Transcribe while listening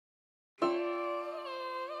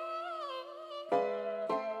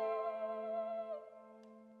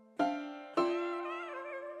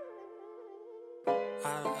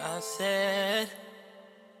I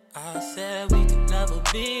said we could never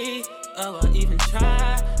be. Oh, I even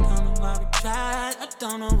tried. Don't know why we tried. I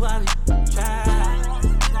don't know why we tried.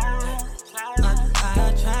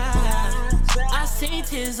 I tried. I see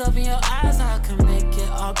tears up in your eyes. I can make it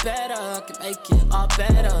all better. I can make it all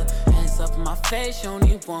better. Hands up in my face. You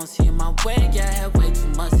only won't see my way. Yeah, I had way too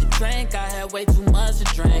much to drink. I had way too much to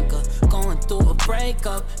drink. Going through a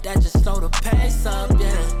breakup that just slowed the pace up.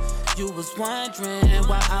 Yeah. You was wondering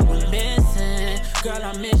why I was missing. Girl,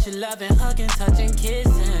 I miss you loving, hugging, touching,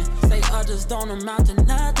 kissing. Say others don't amount to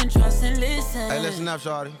nothing, trust and listen. Hey, listen up,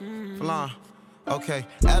 shawty. Flan. Okay,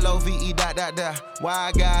 L-O-V-E ... Why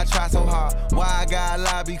I gotta try so hard? Why I gotta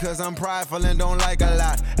lie? Because I'm prideful and don't like a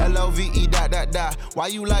lot. L-O-V-E ... Why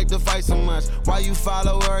you like to fight so much? Why you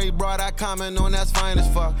follow every broad I comment on? That's fine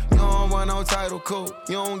as fuck. You don't want no title, cool.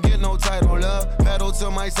 You don't get no title, love. Pedal to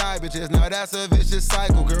my side bitches. Now that's a vicious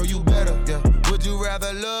cycle, girl. You better, yeah. Would you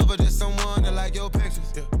rather love or just someone that like your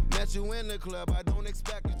pictures? Yeah. Met you in the club. I don't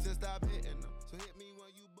expect you to stop hitting them. So hit me when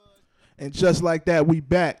you buzz. And just like that, we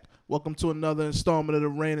back. Welcome to another installment of the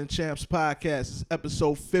Reigning Champs podcast. It's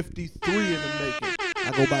episode 53 in the making.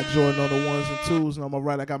 I go by Jordan on the ones and twos, and on my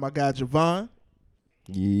right, I got my guy Javon.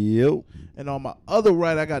 Yep. And on my other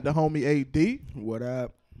right, I got the homie AD. What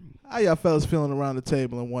up? How y'all fellas feeling around the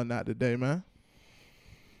table and whatnot today, man?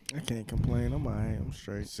 I can't complain. I'm all right. I'm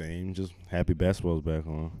straight. Same. Just happy basketball's back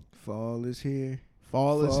on. Fall is here.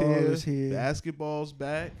 Fall is here. Basketball's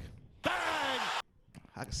back.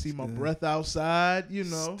 I can see my breath outside, you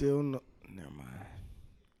know. Still no. Never mind.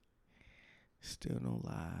 Still no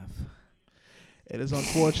live. It is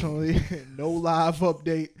unfortunately no live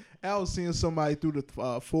update. I was seeing somebody through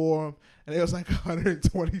the forum, and it was like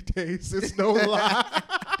 120 days since no live.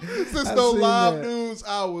 Since no live news,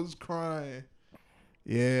 I was crying.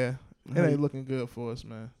 Yeah, it ain't looking good for us,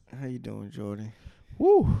 man. How you doing, Jordan?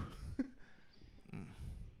 Woo.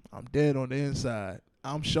 I'm dead on the inside.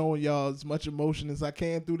 I'm showing y'all as much emotion as I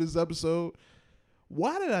can through this episode.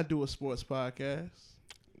 Why did I do a sports podcast?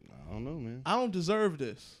 I don't know, man. I don't deserve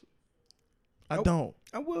this. I don't.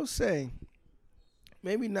 I will say,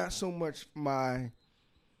 maybe not so much my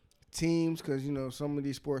teams, because, you know, some of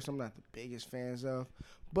these sports I'm not the biggest fans of,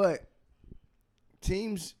 but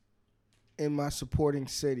teams in my supporting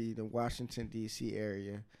city, the Washington, D.C.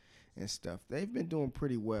 area and stuff, they've been doing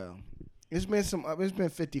pretty well. It's been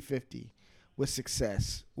 50-50 with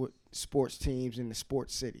success with sports teams in the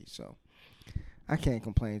sports city, so I can't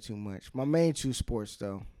complain too much. My main two sports,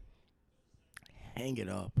 though, hang it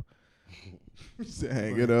up.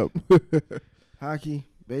 Hang it up. Hockey,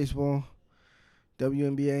 baseball,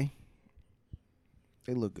 WNBA,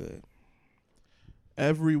 they look good.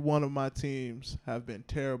 Every one of my teams have been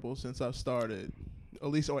terrible since I've started, at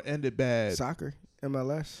least, or ended bad. Soccer,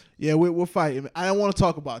 MLS. Yeah, we're fighting. I don't want to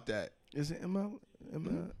talk about that. Is it MLS?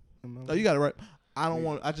 Oh, you got it right.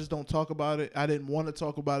 I just don't talk about it. I didn't want to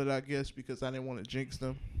talk about it, I guess, because I didn't want to jinx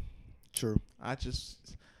them. True. I'm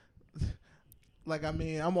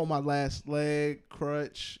on my last leg,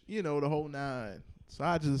 crutch, you know, the whole nine. So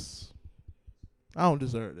I don't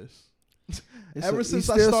deserve this. Ever since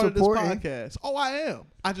I started this podcast. Oh, I am.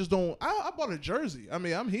 I just don't. I bought a jersey. I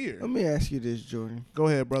mean, I'm here. Let me ask you this, Jordan. Go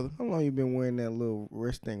ahead, brother. How long you been wearing that little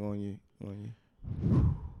wrist thing on you?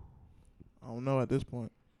 I don't know at this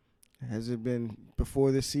point. Has it been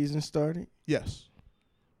before the season started? Yes.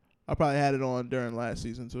 I probably had it on during last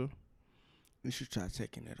season, too. You should try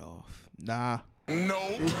taking it off. Nah. No.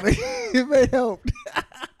 It may help.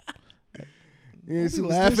 You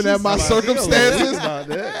laughing at my circumstances?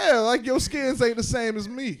 Yeah, like your skins ain't the same as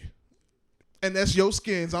me. And that's your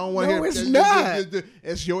skins. I don't want to hear. No, it's not.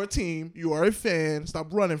 It's your team. You are a fan.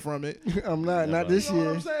 Stop running from it. I'm not. Not this You know year.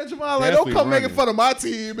 what I'm saying, Jamal? Like, don't come making fun of my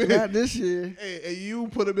team. Not this year. And you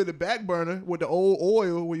put them in the back burner with the old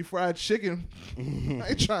oil where you fried chicken. I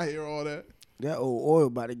ain't trying to hear all that. That old oil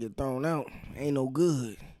about to get thrown out. Ain't no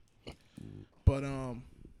good. But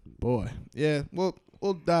boy, yeah.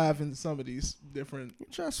 We'll dive into some of these different.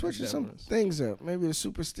 Try switching some things up. Maybe the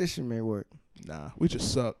superstition may work. Nah, we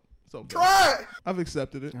just suck. So Try. I've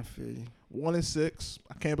accepted it. I feel you. 1-6.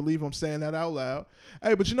 I can't believe I'm saying that out loud.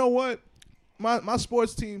 Hey, but you know what? My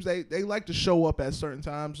sports teams, they like to show up at certain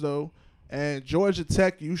times though. And Georgia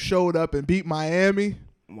Tech, you showed up and beat Miami.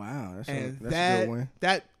 Wow, that's and a good win.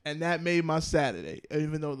 That made my Saturday.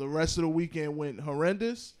 Even though the rest of the weekend went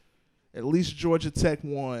horrendous, at least Georgia Tech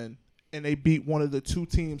won, and they beat one of the two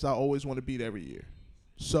teams I always want to beat every year.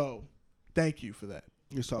 So, thank you for that.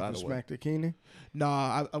 You talking smack to Keenan?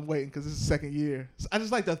 Nah, I'm waiting because it's the second year. So I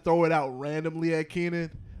just like to throw it out randomly at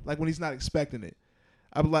Keenan, like when he's not expecting it.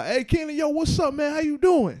 I'm like, hey, Keenan, yo, what's up, man? How you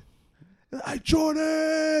doing? Hey,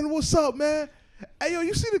 Jordan, what's up, man? Hey, yo,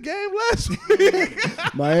 you see the game last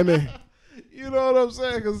week? Miami. You know what I'm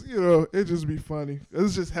saying? Because, you know, it just be funny.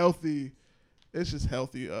 It's just healthy. It's just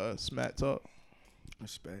healthy smack talk.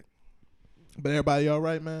 Respect. But everybody all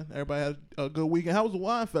right, man? Everybody had a good weekend. How was the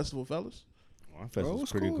wine festival, fellas? Wine Festival it was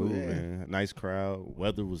was pretty cool, cool, yeah. man. Nice crowd.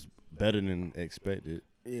 Weather was better than expected.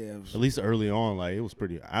 Yeah. It was, At least early on, like it was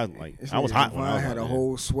pretty. I this was nigga hot when I Devon was had out a there.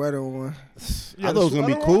 whole sweater on. You I had thought a it was gonna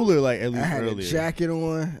be sweater cooler, like at I least had earlier. a jacket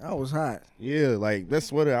on. I was hot. Yeah, like that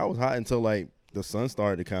sweater, I was hot until like the sun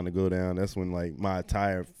started to kind of go down. That's when like my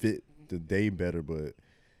attire fit the day better. But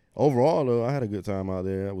overall, though, I had a good time out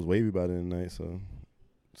there. I was wavy by the end of the night, so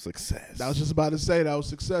success. I was just about to say that was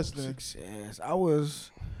success then. Success.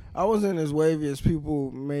 I wasn't as wavy as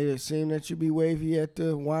people made it seem that you be wavy at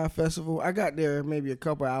the wine festival. I got there maybe a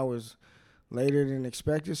couple hours later than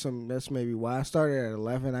expected. So that's maybe why. I started at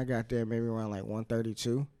 11. I got there maybe around like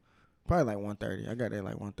 1:32. Probably like 1:30. I got there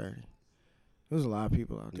like 1:30. There was a lot of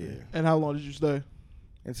people out there. Yeah. And how long did you stay?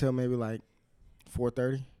 Until maybe like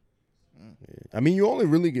 4:30. Yeah. I mean, you only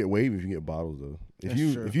really get wavy if you get bottles, though. That's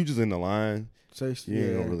true. If you just in the line, So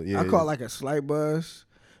Yeah, don't really- yeah, I caught like a slight buzz.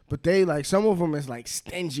 But they like some of them is like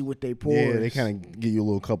stingy with their pours. yeah, they kind of give you a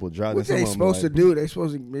little couple of drops. What Then they some of 'em supposed to like, do? They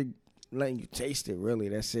supposed to be letting you taste it. Really,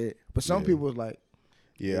 that's it. But some Yeah. people was like,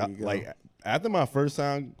 Yeah, There you go. like after my first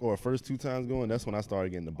time or first 2 times going, that's when I started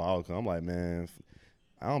getting the bottle. Cause I'm like, man,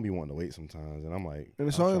 I don't be wanting to wait sometimes, and I'm like, And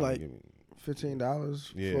it's I'm only trying to like give me-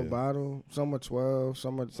 $15 for Yeah. a bottle. Some are 12,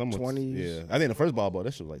 some are some was- 20s. Yeah, I think the first bottle,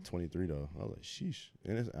 that shit was like 23 though. I was like, sheesh,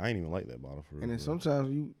 and I ain't even like that bottle for real. And then bro.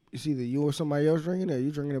 sometimes it's either you or somebody else drinking it, or you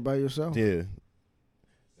drinking it by yourself. Yeah,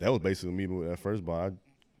 that was basically me with that first bottle.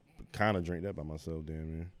 I kind of drank that by myself,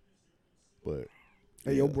 damn man. But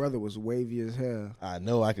Hey, yeah. your brother was wavy as hell. I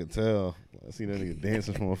know, I could tell. I seen that nigga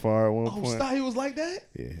dancing from afar at one Oh, point. stop. He was like that?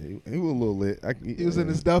 Yeah, he was a little lit. He was in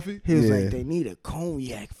his Duffy? He was Yeah. like, they need a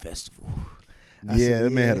cognac festival. I Yeah, said, that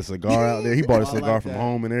man had a cigar out there. He bought a I like cigar from that.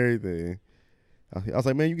 home and everything. I was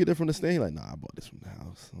like, man, you get that from the stand? He like, nah, I bought this from the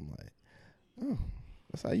house. I'm like, oh,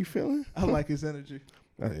 that's how you feeling? I like his energy.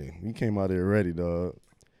 Hey, he came out there ready, dog.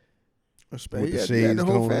 Respect. With the Yeah, shades he had the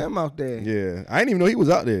whole going. fam out there. Yeah, I didn't even know he was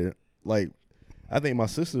out there. Like, I think my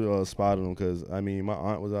sister spotted him because I mean, my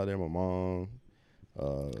aunt was out there, my mom.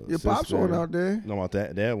 Your pops sister. one out there. No, my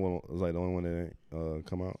dad one was like the only one that ain't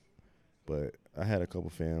come out. But I had a couple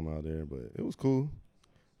fam out there, but it was cool.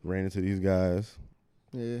 Ran into these guys.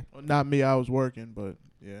 Yeah. Well, not me. I was working, but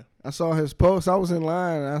yeah. I saw his post. I was in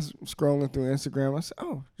line. I was scrolling through Instagram. I said,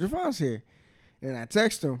 oh, Javon's here. And I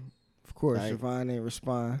text him. Of course, Right. Javon didn't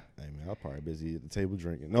respond. Hey man, I was probably busy at the table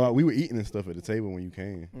drinking. No, we were eating and stuff at the table when you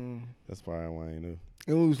came. Mm. That's probably why I ain't know.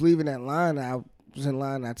 And when we was leaving that line, I was in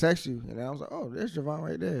line. I text you. And I was like, oh, there's Javon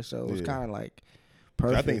right there. So it was Yeah. kind of like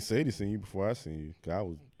 'Cause perfect. I think Sadie seen you before I seen you. 'Cause I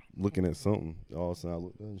was looking at something. All of a sudden I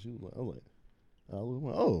looked up and she was like,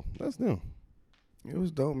 oh, that's them. It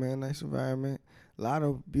was dope, man. Nice environment. A lot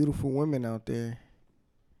of beautiful women out there.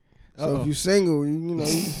 So if you single, you know,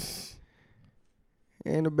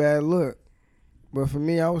 ain't a bad look. But for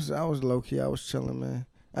me, I was low key. I was chilling, man.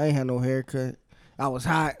 I ain't had no haircut. I was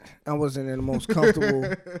hot. I wasn't in the most comfortable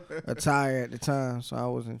attire at the time, so I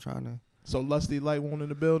wasn't trying to. So Lusty Light won't in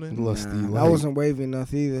the building? Lusty I Light. wasn't wavy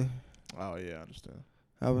enough either. Oh, yeah, I understand.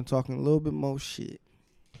 I've been talking a little bit more shit.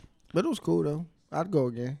 But it was cool, though. I'd go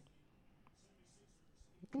again.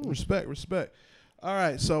 Respect. All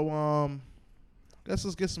right, so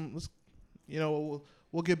let's get some.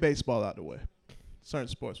 We'll get baseball out of the way. Certain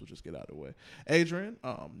sports we'll just get out of the way. Adrian,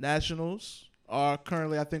 Nationals are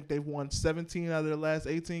currently, I think they've won 17 out of their last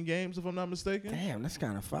 18 games, if I'm not mistaken. Damn, that's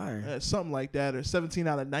kind of fire. Something like that, or 17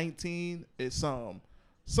 out of 19. It's some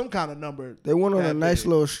kind of number. They went on that a nice big.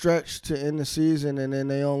 little stretch to end the season, and then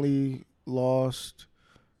they only lost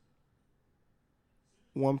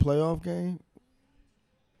one playoff game.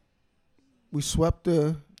 We swept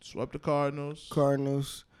the Cardinals.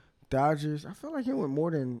 Cardinals, Dodgers. I feel like it went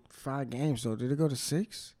more than 5 games, though. Did it go to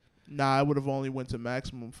 6? Nah, I would have only went to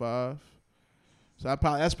maximum 5. So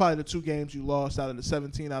that's probably the 2 games you lost out of the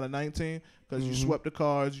 17 out of 19 because you swept the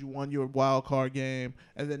Cards, you won your wild card game,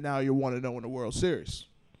 and then now you're 1-0 in the World Series.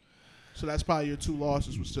 So that's probably your 2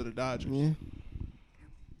 losses was to the Dodgers.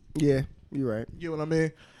 Yeah, you're right. You know what I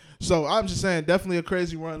mean? So I'm just saying, definitely a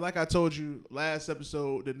crazy run. Like I told you last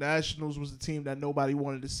episode, the Nationals was the team that nobody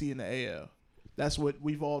wanted to see in the AL. That's what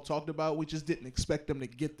we've all talked about. We just didn't expect them to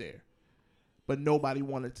get there. But nobody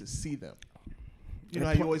wanted to see them. You know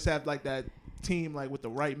how you always have like that team like with the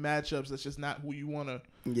right matchups that's just not who you want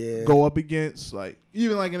to go up against. Like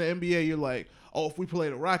even like in the NBA, you're like, oh, if we play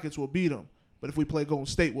the Rockets, we'll beat them. But if we play Golden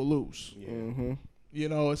State, we'll lose. Yeah. Mm-hmm. You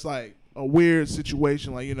know, it's like a weird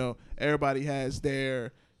situation. Like, everybody has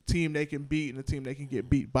their team they can beat and the team they can get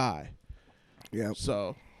beat by. Yeah.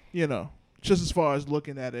 So, just as far as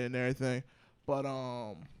looking at it and everything. But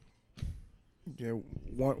Yeah,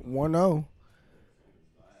 1-0.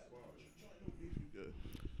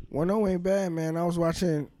 1-0 ain't bad, man. I was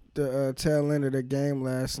watching the tail end of the game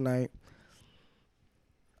last night.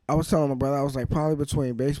 I was telling my brother, I was like, probably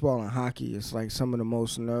between baseball and hockey, it's like some of the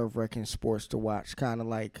most nerve-wracking sports to watch, kind of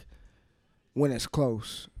like when it's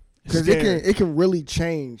close. Because it can really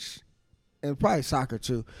change, and probably soccer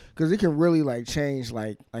too, because it can really like change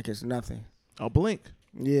like it's nothing. I'll blink.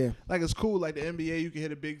 Yeah. Like, it's cool. Like, the NBA, you can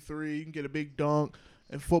hit a big three, you can get a big dunk.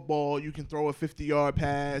 In football, you can throw a 50-yard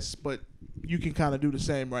pass, but you can kind of do the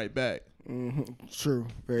same right back. Mm-hmm. True.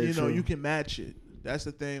 Very true. You can match it. That's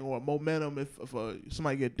the thing. Or momentum, if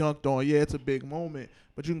somebody get dunked on, yeah, it's a big moment,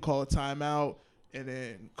 but you can call a timeout and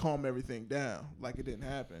then calm everything down like it didn't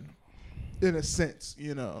happen. In a sense,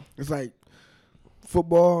 It's like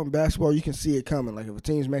football and basketball, you can see it coming. Like, if a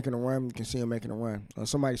team's making a run, you can see them making a run. Or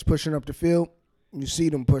somebody's pushing up the field, you see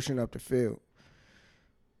them pushing up the field.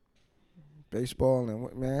 Baseball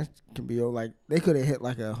and man, it can be like they could have hit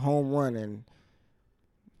like a home run and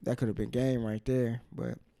that could have been game right there.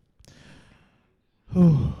 But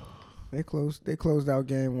they closed out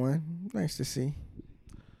game one. Nice to see.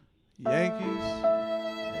 Yankees.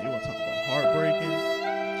 You want to talk about heartbreaking?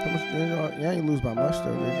 How much? You ain't lose by much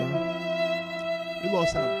though, did you? We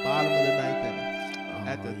lost in the bottom of the ninth inning.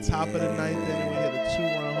 At the top of the ninth inning, we hit a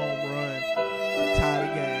 2-run home run to tie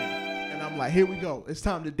the game. I'm like, here we go. It's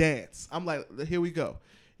time to dance. I'm like, here we go.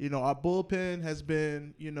 Our bullpen has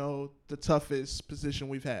been, the toughest position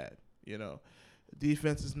we've had.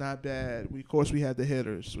 Defense is not bad. Of course, we had the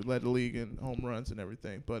hitters. We led the league in home runs and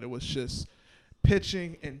everything. But it was just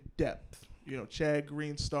pitching and depth. Chad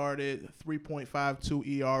Green started, 3.52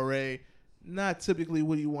 ERA. Not typically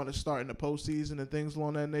what you want to start in the postseason and things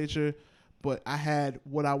along that nature. But I had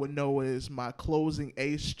what I would know is my closing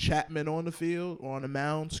ace, Chapman, on the field, or on the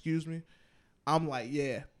mound, excuse me. I'm like,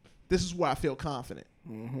 yeah, this is where I feel confident.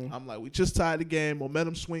 Mm-hmm. I'm like, we just tied the game.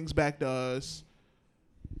 Momentum swings back to us.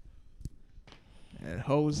 And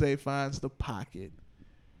Jose finds the pocket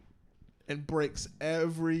and breaks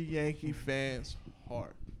every Yankee fan's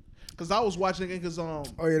heart. Because I was watching it because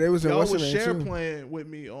they was y'all was share playing with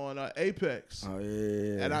me on Apex. Oh,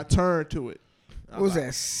 yeah. And I turned to it. What was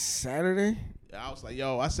that, Saturday? I was like,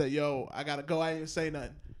 I got to go. I didn't even say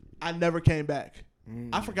nothing. I never came back.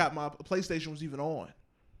 I forgot my PlayStation was even on.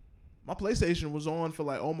 My PlayStation was on for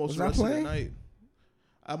like almost the rest of the night.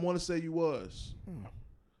 I want to say you was.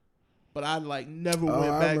 But I like never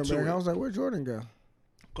went back to it. I was like, where'd Jordan go?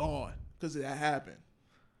 Gone. Because that happened.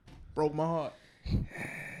 Broke my heart.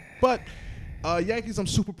 But Yankees, I'm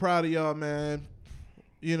super proud of y'all, man.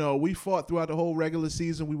 We fought throughout the whole regular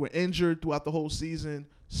season. We were injured throughout the whole season.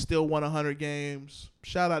 Still won 100 games.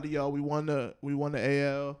 Shout out to y'all. We won the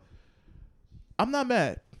AL. I'm not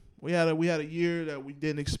mad. We had a year that we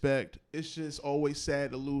didn't expect. It's just always sad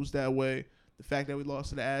to lose that way. The fact that we lost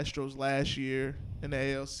to the Astros last year in the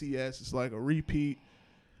ALCS is like a repeat.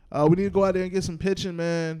 We need to go out there and get some pitching,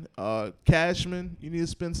 man. Cashman, you need to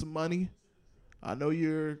spend some money. I know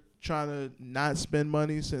you're trying to not spend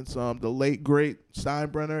money since the late, great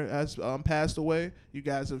Steinbrenner has passed away. You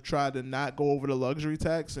guys have tried to not go over the luxury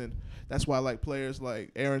tax, and that's why like players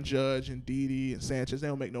like Aaron Judge and Didi and Sanchez, they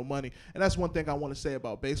don't make no money. And that's one thing I want to say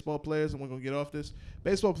about baseball players, and we're going to get off this.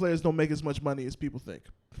 Baseball players don't make as much money as people think.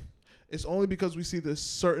 It's only because we see this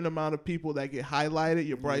certain amount of people that get highlighted,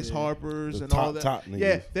 your Bryce Harpers and all that.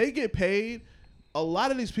 Yeah, they get paid. A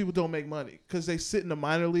lot of these people don't make money because they sit in the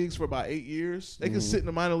minor leagues for about 8 years. They can sit in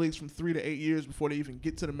the minor leagues from 3 to 8 years before they even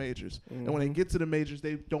get to the majors. And when they get to the majors,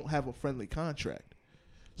 they don't have a friendly contract.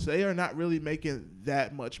 So they are not really making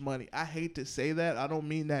that much money. I hate to say that. I don't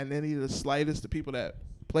mean that in any of the slightest to people that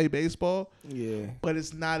play baseball. Yeah. But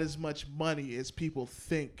it's not as much money as people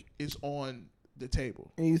think is on the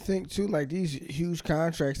table. And you think, too, like these huge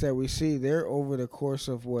contracts that we see, they're over the course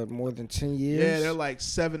of, what, more than 10 years? Yeah, they're like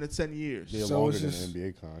 7 to 10 years. They're longer than an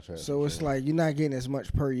NBA contract. So it's like you're not getting as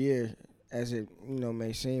much per year as it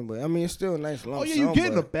may seem. But, I mean, it's still a nice lump sum. Oh, yeah, you're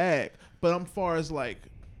getting a bag. But far as like,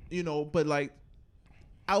 but like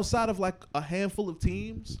outside of like a handful of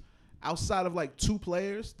teams, outside of like 2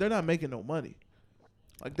 players, they're not making no money.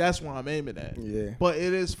 Like, that's what I'm aiming at. Yeah. But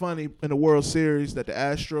it is funny in the World Series that the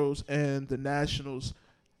Astros and the Nationals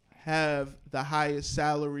have the highest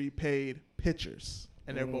salary paid pitchers,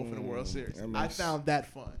 and they're both in the World Series. I found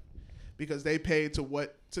that fun because they paid to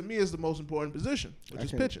what to me is the most important position, which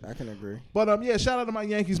is pitching. I can agree. But yeah, shout out to my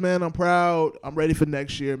Yankees, man. I'm proud. I'm ready for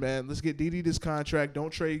next year, man. Let's get Didi this contract. Don't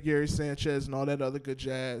trade Gary Sanchez and all that other good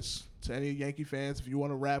jazz. To any Yankee fans, if you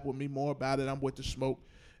want to rap with me more about it, I'm with the smoke.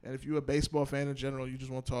 And if you're a baseball fan in general, you just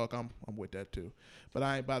want to talk, I'm with that too. But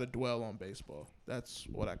I ain't about to dwell on baseball. That's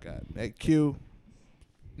what I got. Hey, Q,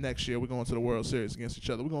 next year we're going to the World Series against each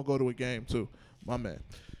other. We're going to go to a game too, my man.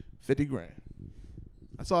 50 grand.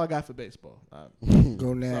 That's all I got for baseball.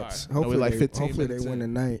 Go Nats. Sorry. Hopefully they win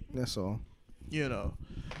tonight. That's all. You know.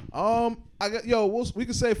 We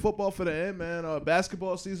can say football for the end, man.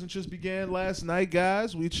 Basketball season just began last night,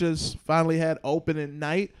 guys. We just finally had opening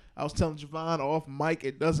night. I was telling Javon off mic,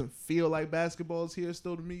 it doesn't feel like basketball is here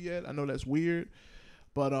still to me yet. I know that's weird,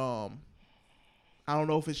 but I don't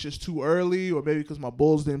know if it's just too early or maybe because my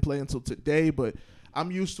Bulls didn't play until today. But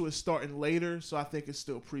I'm used to it starting later, so I think it's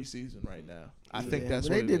still preseason right now. I think that's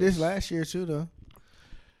what they did this last year too, though.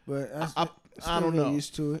 But I don't know.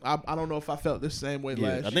 Used to it. I don't know if I felt the same way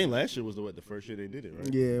last year. I think last year was the first year they did it,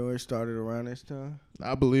 right? Yeah, when it started around this time.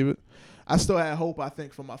 I believe it. I still had hope, I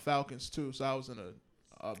think, for my Falcons too, so I was in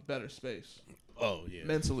a better space. Oh, yeah.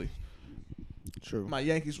 Mentally. True. My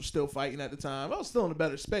Yankees were still fighting at the time. I was still in a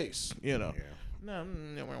better space, you know. Yeah.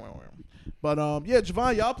 But yeah,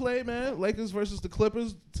 Javon, y'all played, man. Lakers versus the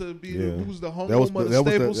Clippers to be who's the home of the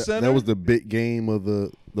Staples Center. That was the big game of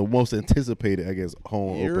the most anticipated, I guess,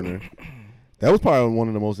 home opener. That was probably one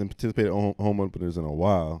of the most anticipated home openers in a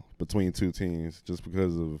while between two teams, just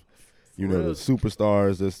because of the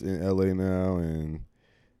superstars that's in LA now. And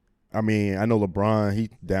I mean, I know LeBron, he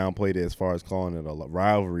downplayed it as far as calling it a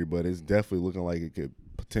rivalry, but it's definitely looking like it could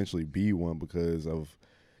potentially be one because of,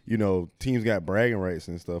 teams got bragging rights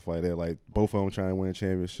and stuff like that. Like both of them trying to win a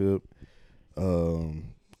championship.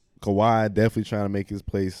 Kawhi definitely trying to make his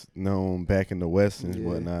place known back in the West and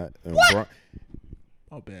whatnot. And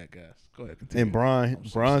bad guys. Go ahead. Continue. And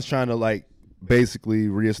Bron's trying to basically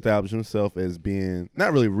reestablish himself as being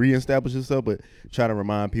not really reestablish himself, but try to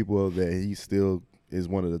remind people that he still is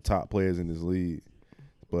one of the top players in this league.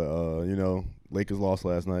 But Lakers lost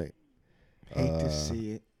last night. Hate to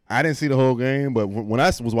see it. I didn't see the whole game, but when I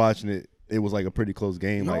was watching it, it was like a pretty close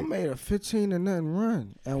game. Y'all made a 15-0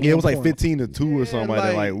 run. Yeah, it was like 15-2 or something like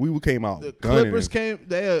that. Like we came out. The gunning.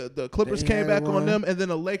 Clippers came back on them, and then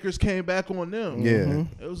the Lakers came back on them. Yeah,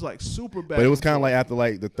 it was like super bad. But it was kind of like after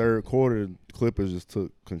the third quarter, Clippers just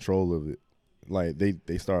took control of it. Like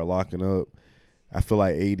they started locking up. I feel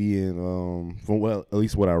like AD and at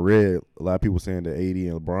least what I read, a lot of people saying that AD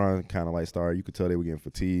and LeBron kind of started. You could tell they were getting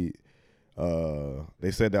fatigued.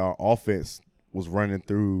 They said that our offense was running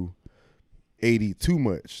through AD too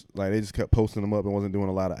much. Like they just kept posting them up and wasn't doing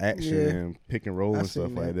a lot of action and pick and roll and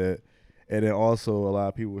stuff like that. And then also a lot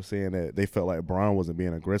of people were saying that they felt like Bron wasn't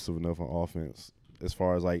being aggressive enough on offense as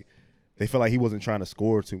far as they felt like he wasn't trying to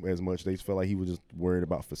score as much. They felt like he was just worried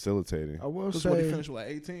about facilitating. I will say what he finished with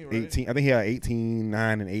 18, right? 18. I think he had 18,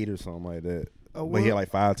 9, and 8 or something like that. But he had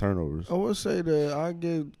 5 turnovers. I will say that I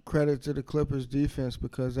give credit to the Clippers defense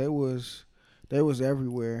because they was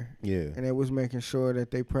everywhere. Yeah. And they was making sure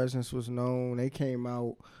that their presence was known. They came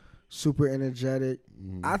out super energetic.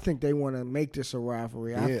 I think they want to make this a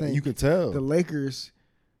rivalry. Yeah, I think you can tell. The Lakers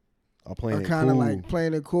are playing kind of cool.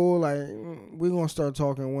 playing it cool. Like, we're going to start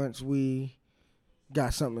talking once we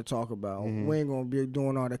got something to talk about. We ain't going to be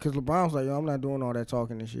doing all that. Because LeBron's like, I'm not doing all that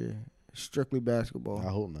talking this year. Strictly basketball. I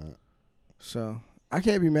hope not. So, I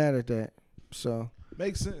can't be mad at that. So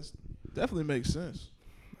makes sense. Definitely makes sense.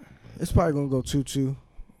 It's probably going to go 2-2.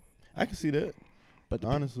 I can see that. But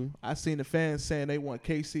honestly, I seen the fans saying they want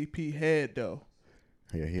KCP head, though.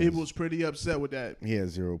 Yeah, People was pretty upset with that. He had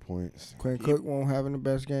 0 points. Quinn Cook won't having the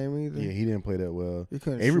best game either. Yeah, he didn't play that well.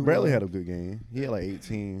 Avery Bradley had a good game. He had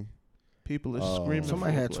 18. People are screaming.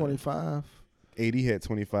 Somebody had 25. AD had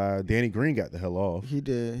 25. Danny Green got the hell off. He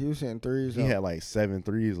did. He was hitting threes. He had 7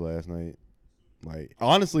 threes last night.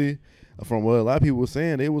 Honestly, from what a lot of people were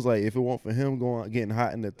saying, it was if it weren't for him getting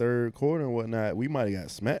hot in the third quarter and whatnot, we might have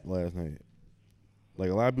got smacked last night. A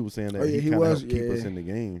lot of people saying that he kind of helped keep us in the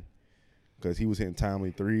game because he was hitting timely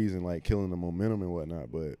threes and killing the momentum and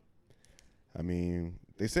whatnot. But I mean,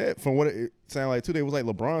 they said from what it sounded like too, they was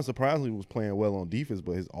LeBron surprisingly was playing well on defense,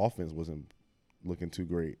 but his offense wasn't looking too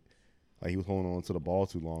great. He was holding on to the ball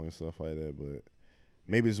too long and stuff like that. But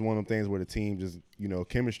maybe it's one of them things where the team just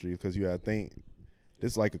chemistry, because you got to think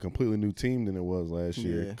this is a completely new team than it was last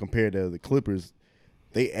year compared to the Clippers.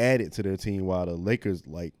 They added to their team while the Lakers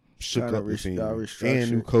shook up the team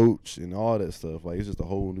and new coach and all that stuff. It's just a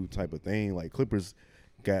whole new type of thing. Clippers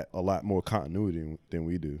got a lot more continuity than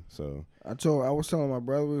we do. So I was telling my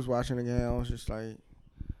brother we was watching the game. I was just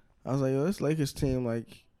I was like, yo, this Lakers team,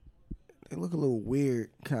 like, they look a little weird,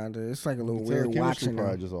 kind of. It's like a little weird watching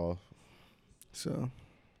probably them. just off. So,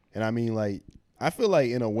 And I mean, like, I feel like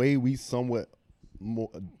in a way we somewhat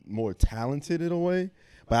more talented in a way,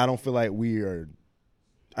 but I don't feel like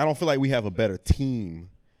I don't feel like we have a better team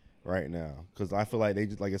right now because I feel like they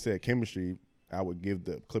just, like I said, chemistry. I would give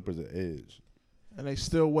the Clippers an edge. And they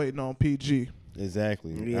still waiting on PG.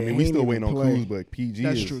 Exactly. Yeah, I mean, he we ain't still even waiting on play. Kuz, but PG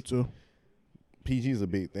That's is true too. PG is a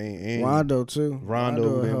big thing. And Rondo, too. Rondo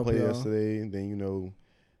will didn't help play y'all. yesterday, and then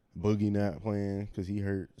Boogie not playing because he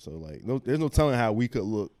hurt. So like, there's no telling how we could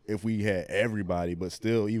look if we had everybody. But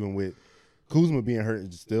still, even with Kuzma being hurt,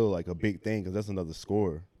 it's still like a big thing because that's another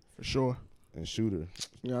scorer For sure. and shooter.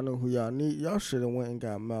 Y'all know who y'all need. Y'all should have went and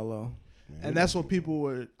got Melo. And that's what people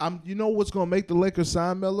were. You know what's gonna make the Lakers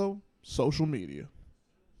sign Melo? Social media.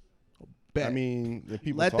 Bet. I mean, the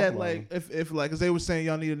people let talking that about like him. if like, cause they were saying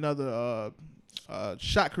y'all need another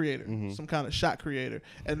shot creator, some kind of shot creator,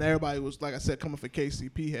 and everybody was like I said coming for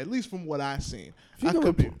KCP. At least from what I seen, If you I can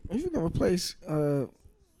could be. if you can replace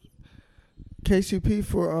KCP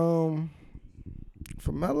for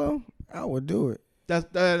Melo, I would do it.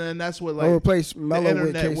 That's what Or like replace the Melo with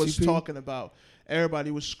internet KCP. was talking about.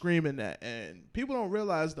 Everybody was screaming that, and people don't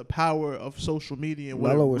realize the power of social media and what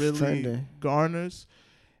Melo it was really trending. garners.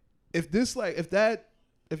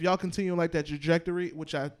 If y'all continue like that trajectory,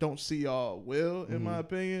 which I don't see y'all will, in my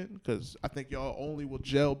opinion, because I think y'all only will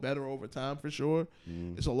gel better over time for sure.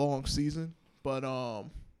 It's a long season, but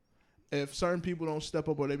if certain people don't step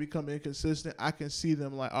up or they become inconsistent, I can see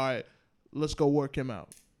them like, all right, let's go work him out.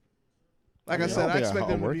 Like I said, I expect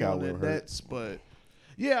them to be on their nets, but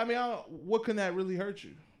yeah, I mean, what can that really hurt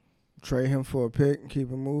you? Trade him for a pick and keep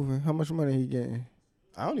him moving. How much money he getting?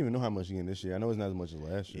 I don't even know how much he getting this year. I know it's not as much as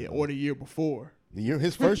last year. Yeah, or the year before.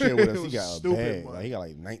 His first year with us, It he was got a stupid bag. money. Like, he got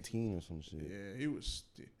like 19 or some shit. Yeah, he was.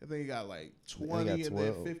 I think he got like I think 20 he got and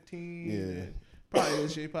then 12. 15. Yeah. And probably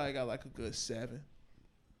this year, he probably got like a good 7.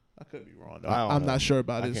 I could be wrong though. I don't I'm know. not sure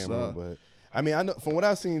about I his. can't remember, but I mean, I know from what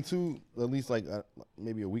I've seen too. At least like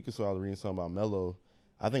maybe a week or so, I was reading something about Melo.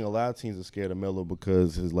 I think a lot of teams are scared of Melo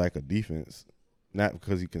because his lack of defense, not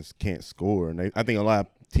because he can't score. And I think a lot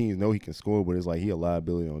of teams know he can score, but it's like he a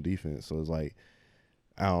liability on defense. So it's like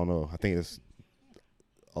I don't know. I think it's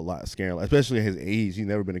a lot scary, especially at his age. He's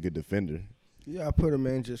never been a good defender, Yeah, I put him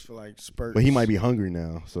in just for like spurts. but he might be hungry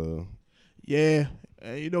now. So Yeah,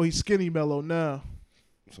 and you know he's skinny mellow now.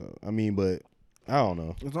 I mean, but I don't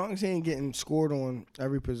know. As long as he ain't getting scored on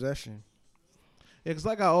every possession. Yeah, because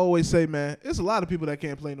like I always say, man, it's a lot of people that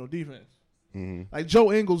can't play no defense. Mm-hmm. Like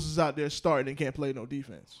Joe Ingles is out there starting and can't play no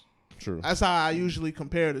defense. True. That's how I usually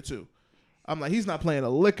compare the two. I'm like, he's not playing a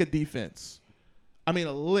lick of defense. I mean,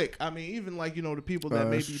 a lick. I mean, even like, you know, the people that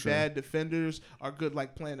may That's be true. bad defenders are good,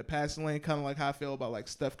 like playing the passing lane, kind of like how I feel about like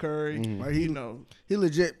Steph Curry. Like You know, he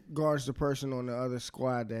legit guards the person on the other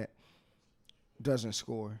squad that doesn't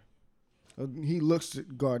score. He looks to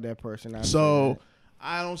guard that person. so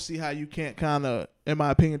I don't see how you can't kind of, in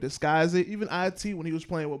my opinion, disguise it. Even IT, when he was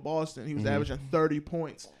playing with Boston, he was averaging 30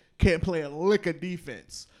 points. Can't play a lick of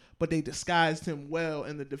defense, but they disguised him well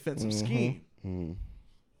in the defensive scheme.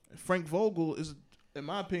 Frank Vogel is, in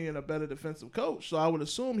my opinion, a better defensive coach. So I would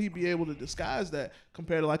assume he'd be able to disguise that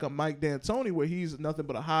compared to like a Mike D'Antoni, where he's nothing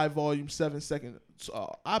but a high volume 7-second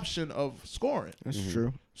option of scoring. That's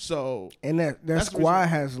true. So And that That's the squad reason-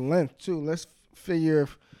 has length too. Let's figure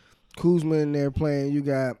if Kuzma in there playing, you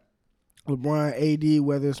got LeBron, AD,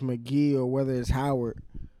 whether it's McGee or whether it's Howard.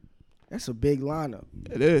 That's a big lineup.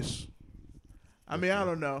 it is. I mean, I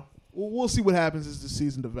don't know. We'll see what happens as the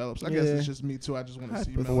season develops. I guess Yeah. it's just me too. I just want to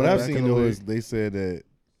see. From From Melo what I've back in seen the though league. is they said that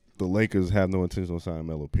the Lakers have no intention of signing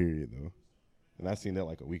Melo. Period though, and I seen that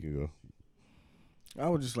like a week ago. I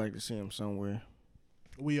would just like to see him somewhere.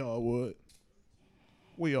 We all would.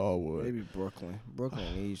 We all would. Maybe Brooklyn.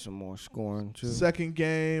 Brooklyn needs some more scoring too. Second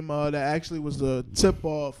game that actually was the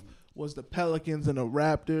tip-off was the Pelicans and the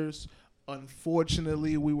Raptors.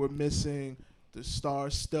 Unfortunately, we were missing the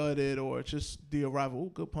star-studded or just the arrival.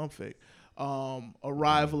 Ooh, good pump fake.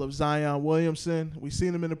 Arrival of Zion Williamson. We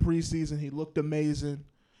seen him in the preseason. He looked amazing.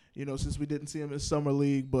 You know, since we didn't see him in summer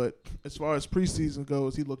league, but as far as preseason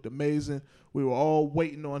goes, he looked amazing. We were all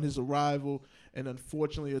waiting on his arrival, and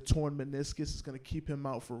unfortunately, a torn meniscus is going to keep him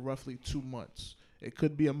out for roughly 2 months. It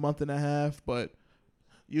could be a month and a half, but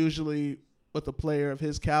usually with a player of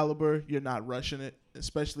his caliber, you're not rushing it,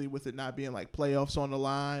 especially with it not being like playoffs on the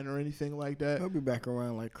line or anything like that. He'll be back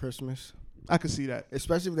around like Christmas. I could see that.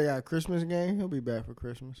 Especially if they got a Christmas game, he'll be back for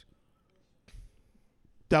Christmas.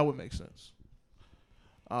 That would make sense.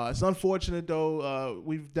 It's unfortunate, though.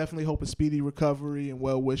 We definitely hope a speedy recovery and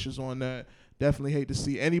well wishes on that. definitely hate to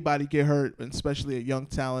see anybody get hurt, and especially a young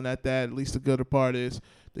talent at that. At least the good part is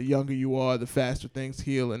the younger you are, the faster things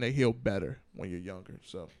heal, and they heal better when you're younger.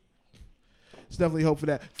 So it's definitely hope for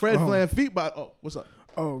that. Fred VanVleet, what's up?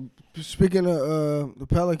 Oh, speaking of the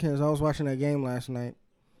Pelicans, I was watching that game last night.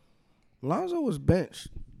 Lonzo was benched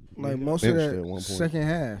most of that second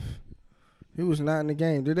half. He was not in the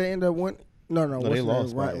game. Did they end up winning? No, they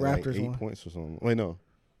lost by Raptors 8 won. points or something. Wait, no.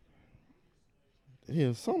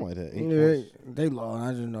 Yeah, something like that. 8 points. They lost.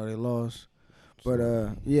 I just know they lost. But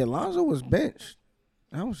Lonzo was benched.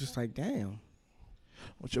 I was just like, damn.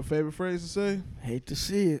 What's your favorite phrase to say? Hate to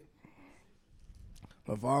see it.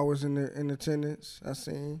 LeVar was in attendance. I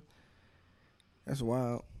seen. That's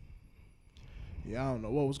wild. Yeah, I don't know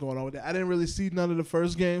what was going on with that. I didn't really see none of the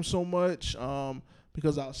first game so much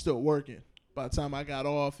because I was still working. By the time I got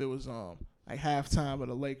off, it was like halftime of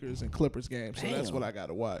the Lakers and Clippers game. So that's what I got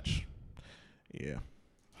to watch. Yeah.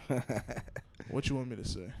 What you want me to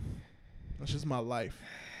say? That's just my life.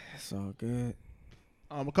 That's all good.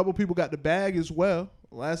 A couple people got the bag as well.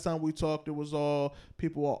 Last time we talked, it was all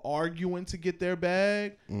people are arguing to get their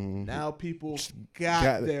bag. Mm-hmm. Now people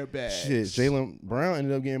got their bag. Shit, Jaylen Brown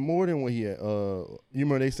ended up getting more than what he had. You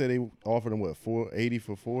remember they said they offered him $480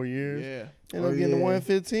 for 4 years? Yeah. Ended up getting the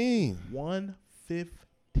 115.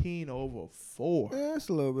 115 over 4. Yeah, that's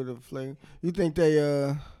a little bit of a flavor. You think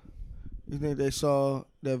they saw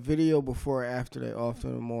that video before or after they offered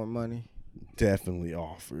him more money? Definitely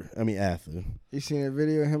offer. After. You seen a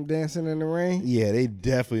video of him dancing in the rain? Yeah, they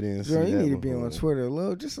definitely didn't see that. You need to be on Twitter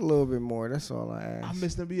just a little bit more. That's all I ask. I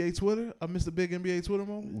missed NBA Twitter. I missed the big NBA Twitter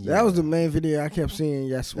moment. Yeah. That was the main video I kept seeing.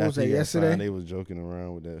 Yes, what was that, yesterday? They was joking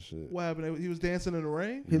around with that shit. What happened? He was dancing in the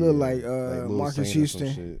rain? He looked like Marcus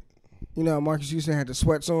Houston. You know, Marcus Houston had the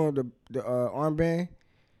sweats on, the armband.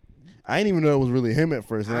 I didn't even know it was really him at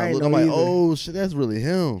first. And I'm like, oh, shit, that's really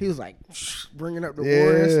him. He was like, bringing up the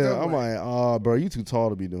board and stuff. I'm like, oh, bro, you too tall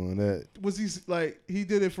to be doing that. Was he, he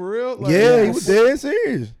did it for real? He was dead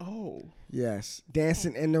serious. Oh. Yes,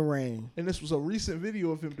 dancing in the rain. And this was a recent video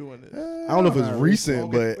of him doing this. I don't know if it's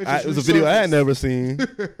recent, but it was a video I had never seen.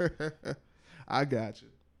 I got you.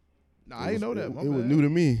 No, I didn't know that. It was new to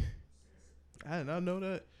me. I did not know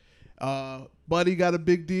that. Buddy got a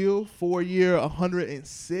big deal, 4-year,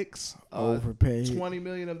 106. Overpaid. $20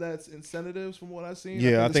 million of that's incentives from what I've seen.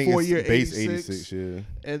 Yeah, I think it's 4-year, base 86. Yeah,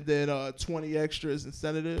 and then 20 extras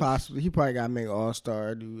incentives. Possibly, he probably got to make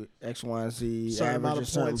All-Star, do X, Y, and Z, certain amount of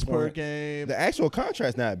points per game. The actual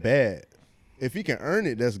contract's not bad. If he can earn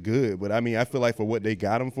it, that's good. But I feel like for what they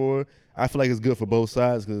got him for, I feel like it's good for both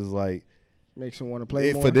sides because it's like makes him want to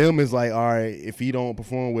play more. For them, it's like, all right, if he don't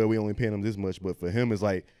perform well, we only paying him this much. But for him, it's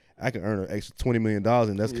like, I can earn an extra $20 million,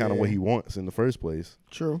 and that's kind of what he wants in the first place.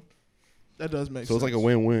 True. That does make sense. So it's like a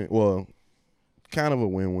win-win. Well, kind of a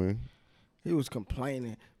win-win. He was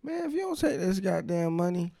complaining. Man, if you don't take this goddamn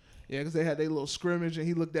money. Yeah, because they had their little scrimmage, and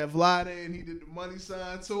he looked at Vlade, and he did the money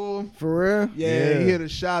sign to him. For real? Yeah, he hit a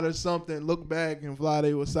shot or something, looked back, and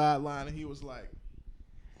Vlade was sidelined, and he was like,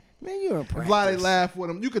 man, you in practice. Vlade laughed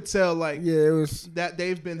with him. You could tell, it was that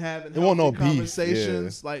they've been having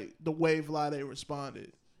conversations, like the way Vlade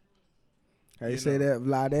responded. How you say that,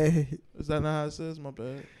 Vlade? Is that not how it says? My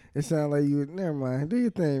bad. It sounds like you. Never mind. Do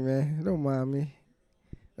your thing, man. Don't mind me.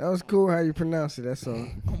 That was cool how you pronounce it. That's all.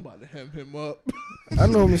 I'm about to hem him up. I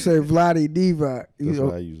normally say Vlade Diva. That's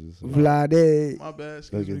what I use. Vlade. My bad.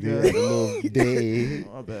 Excuse me, guys.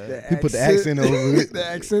 My bad. He put the accent over it. The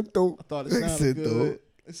accent, though. I thought it sounded good.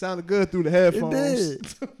 It sounded good through the headphones.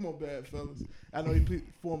 It did. My bad, fellas. I know you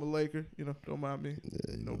former Laker. Don't mind me.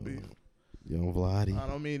 Yeah, no beef. Young Vlade. I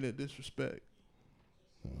don't mean to disrespect.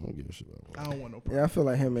 I don't give a shit about Vlade. I don't want no problem. Yeah, I feel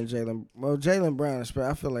like him and Jaylen. Well, Jaylen Brown,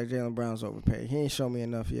 I feel like Jaylen Brown's overpaid. He ain't shown me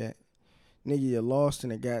enough yet. Nigga, you're lost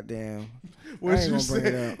in the goddamn. What you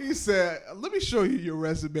say? He said, "Let me show you your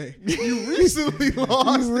resume. You recently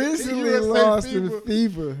lost. You recently lost in the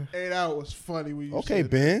fever." Hey, that was funny when you said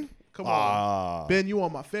Ben. That. Come on, Ben. You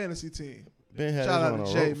on my fantasy team. Ben had shout out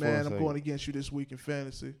to Jay, man. I'm going against you this week in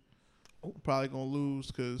fantasy. I'm probably gonna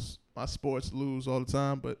lose because my sports lose all the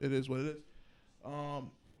time, but it is what it is.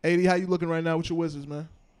 AD, how you looking right now with your Wizards, man?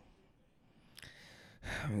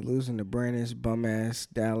 We're losing to Brandon's bum-ass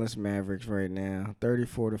Dallas Mavericks right now,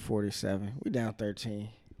 34-47. We down 13.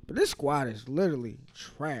 But this squad is literally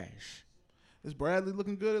trash. Is Bradley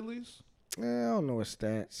looking good at least? I don't know his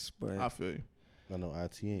stats, but I feel you. I know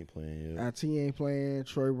IT ain't playing yet. IT ain't playing.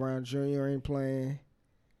 Troy Brown Jr. ain't playing.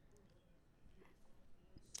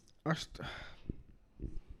 At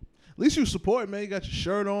least you support, man. You got your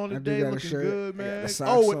shirt on today, looking good, man.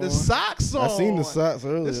 With the socks on. I seen the socks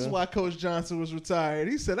earlier. This is why Coach Johnson was retired.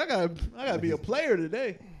 He said, "I gotta be a player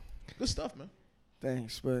today." Good stuff, man.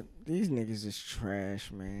 Thanks, but these niggas is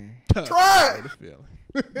trash, man. Trash.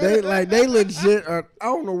 They legit. I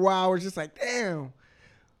don't know why I was just like, damn.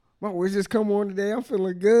 My words just come on today. I'm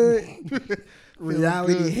feeling good.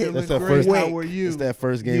 Reality good, hit. That's that great. first. How are you? It's that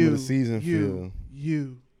first game of the season.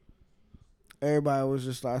 You. Everybody was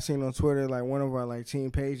just like, I seen on Twitter, like one of our like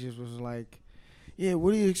team pages was like, yeah,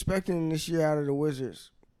 what are you expecting this year out of the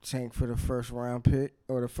Wizards? Tank for the first round pick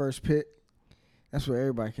or the first pick. That's what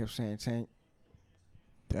everybody kept saying, Tank.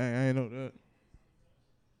 Dang, I ain't know that.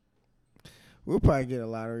 We'll probably get a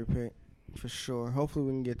lottery pick for sure. Hopefully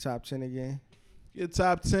we can get top 10 again. Get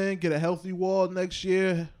top 10, get a healthy Wall next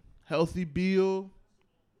year, healthy Beal,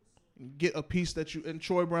 get a piece that you, and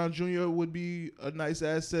Troy Brown Jr. would be a nice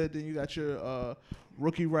asset. Then you got your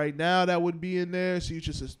rookie right now that would be in there. So you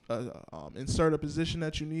just insert a position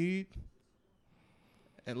that you need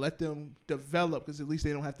and let them develop, because at least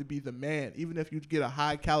they don't have to be the man. Even if you get a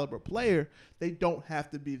high caliber player, they don't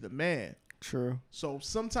have to be the man. True. So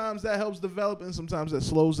sometimes that helps develop and sometimes that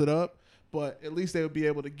slows it up. But at least they would be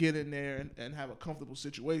able to get in there and have a comfortable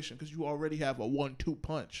situation, because you already have a 1-2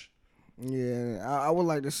 punch. Yeah, I would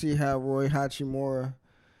like to see how Roy Hachimura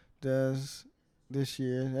does this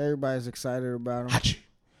year. Everybody's excited about him. Hachi.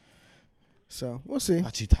 So we'll see.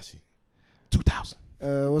 Tachi. 2000.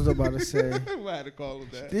 What was I about to say? I had to call him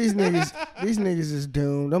that. These niggas is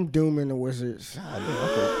doomed. I'm dooming the Wizards.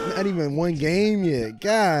 Not even one game yet.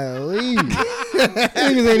 Golly.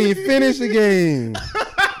 Niggas ain't even finished the game.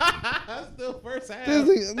 That's still first half.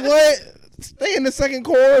 What? Stay in the second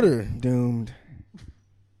quarter. Doomed.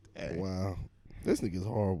 Wow. This nigga's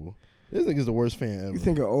horrible. This nigga's the worst fan ever. You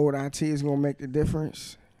think an old IT is gonna make the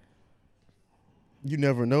difference? You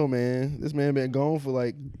never know, man. This man been gone for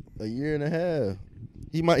like a year and a half.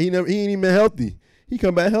 He ain't even been healthy. He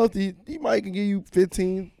come back healthy, he might can give you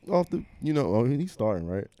 15 off the, he's starting,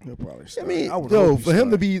 right? He'll probably I start. mean, hope he for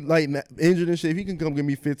him to start. be like injured and shit, if he can come give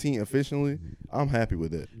me 15 efficiently, I'm happy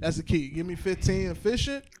with it. That's the key. Give me 15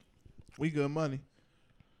 efficient. We good money.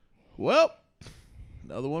 Well,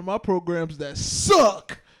 another one of my programs that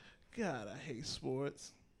suck. God, I hate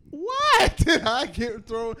sports. What did I get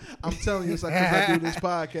thrown? I'm telling you, it's like 'cause I do this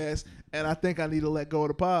podcast, and I think I need to let go of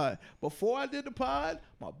the pod. Before I did the pod,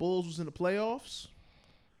 my Bulls was in the playoffs.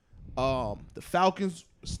 The Falcons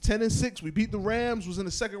was 10-6. We beat the Rams. Was in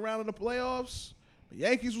the second round of the playoffs. The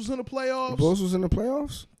Yankees was in the playoffs. The Bulls was in the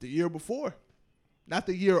playoffs? The year before, not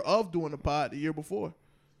the year of doing the pod. The year before.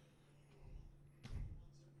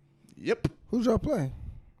 Yep, Who'd y'all play?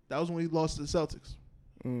 that was when we lost to the Celtics.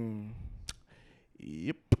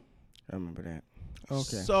 Yep. I remember that.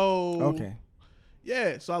 Okay. So Okay.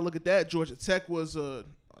 yeah, so I look at that. Georgia Tech was a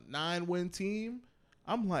 9-win team.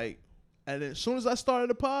 I'm like, and then as soon as I started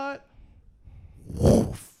the pod,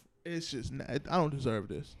 woof, it's just I don't deserve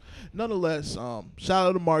this. Nonetheless, shout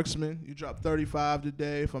out to Marksman. You dropped 35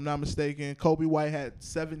 today, if I'm not mistaken. Kobe White had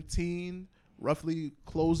 17, roughly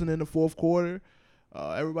closing in the fourth quarter.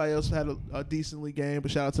 Everybody else had a decently game,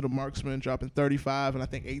 but shout out to the Marksman dropping 35 and I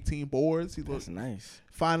think 18 boards. That's nice.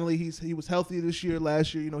 Finally, he was healthy this year.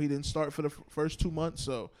 Last year, he didn't start for the first 2 months,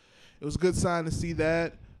 so it was a good sign to see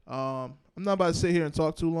that. I'm not about to sit here and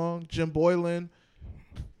talk too long. Jim Boylan,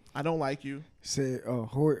 I don't like you. Say,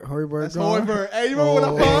 Hoiberg. That's Hoiberg. Hey, you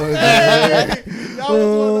remember when I found? Hey, that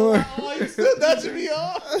was one of you still nudging me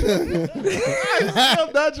off. You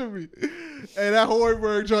still nudging me. Hey, that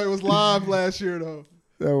Hoiberg joint was live last year though.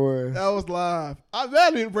 That was live.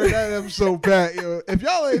 I didn't bring that episode back, yo. If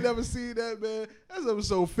y'all ain't never seen that, man, that's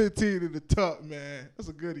episode 15 in the top, man. That's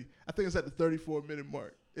a goodie. I think it's at the 34-minute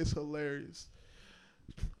mark. It's hilarious.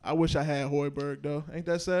 I wish I had Hoiberg though. Ain't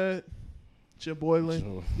that sad? Jim Boylan,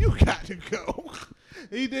 Sure. You got to go.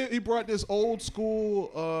 He brought this old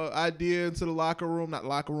school idea into the locker room, not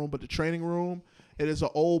locker room, but the training room. It is an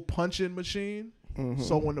old punch-in machine. Mm-hmm.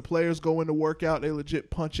 So when the players go in to work out, they legit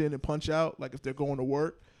punch in and punch out, like if they're going to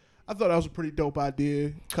work. I thought that was a pretty dope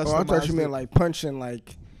idea. I thought you meant like punching,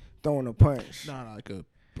 like throwing a punch. Nah, like a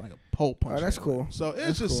pole punch. Oh, that's cool. So it's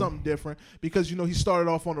That's just cool. something different because he started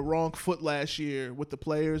off on the wrong foot last year with the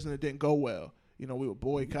players and it didn't go well. We were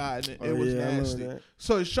boycotting it. It was I remember nasty. that.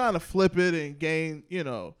 So he's trying to flip it and gain,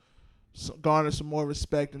 garner some more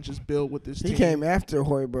respect and just build with this team. He came after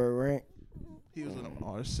Hoiberg, right? He was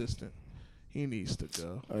our assistant. He needs to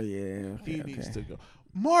go. Oh yeah. Okay, He needs to go.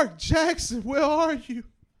 Mark Jackson, where are you?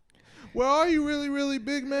 Where are you, really, really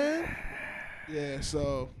big man? Yeah.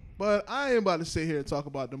 So, but I ain't about to sit here and talk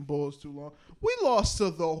about them Bulls too long. We lost to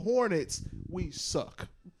the Hornets. We suck.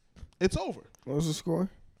 It's over. What was the score?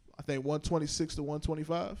 I think 126 to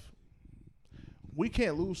 125. We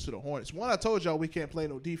can't lose to the Hornets. One, I told y'all we can't play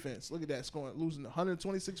no defense. Look at that scoring. Losing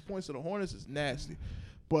 126 points to the Hornets is nasty.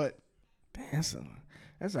 But Damn,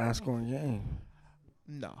 that's a high scoring game.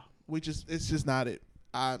 nah, it's just not it.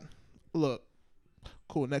 Look,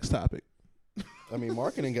 cool. Next topic. I mean,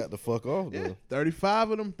 marketing got the fuck off though.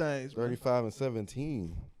 35 of them things. Man. 35 and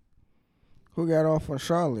 17. Who got off on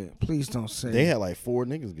Charlotte? Please don't say. They had like 4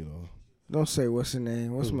 niggas get off. Don't say what's his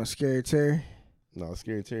name. What's Who? my Scary Terry? No,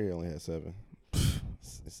 Scary Terry only had 7.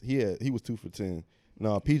 He was 2 for 10.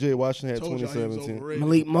 No, PJ Washington had Told y'all he was 27. overrated.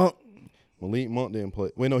 Malik Monk. Malik Monk didn't play.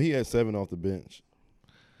 Wait, no, he had 7 off the bench.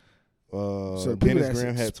 So people Dennis that's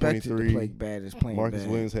Graham had expected to 23. play bad is playing Marcus bad.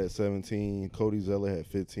 Williams had 17. Cody Zeller had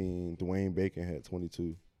 15. Dwayne Bacon had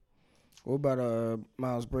 22. What about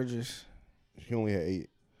Miles Bridges? He only had 8.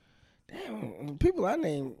 Damn, people I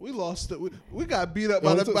named. We lost. We got beat up Yo,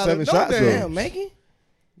 by we the took by 7 the shots, no though. names. Damn, Maggie.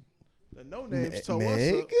 The no names told us.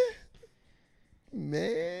 Meg? Up.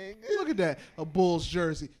 Meg? Look at that. A Bulls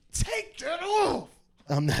jersey. Take that off.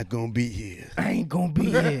 I'm not going to be here. I ain't gonna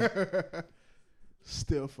be here.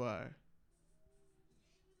 Still fire.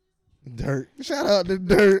 Dirt. Shout out to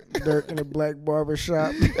Dirt. Dirk in a black barber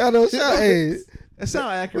shop. I know. Shout hey, That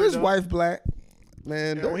sound accurate. His though. wife black.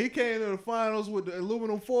 man. Yeah, Dirt. when he came to the finals with the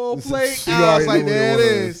aluminum foil This plate, is- you I was already like, knew what there it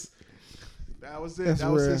it was. is. That was it. That's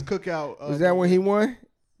that was real. his cookout. Was that when he won?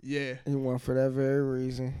 Yeah. He won for that very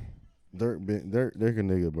reason. Dirk a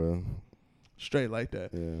nigga, bro. Straight like that.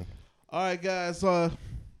 Yeah. All right, guys.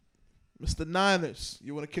 Mr. Niners,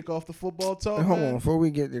 you want to kick off the football talk? Hold man? on, before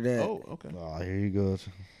we get to that, Oh, okay. Oh, here you go.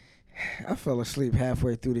 I fell asleep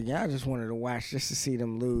halfway through the game. I just wanted to watch just to see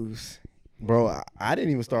them lose. Bro, I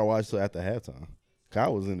didn't even start watching till after halftime. I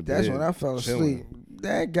was in the bed. That's when I fell chilling. asleep.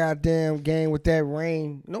 That goddamn game with that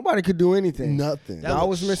rain, nobody could do anything. Nothing. That Y'all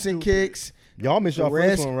looks was missing stupid. kicks. Y'all missed The y'all first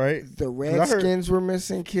Reds- one, right? The I heard- Redskins were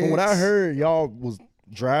missing kicks. From what I heard, y'all was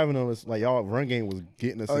driving on us, like y'all run game was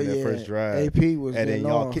getting us Oh in that yeah, first drive. AP was And then getting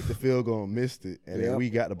y'all off. kicked the field goal and missed it. And then Yep. we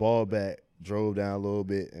got the ball back, drove down a little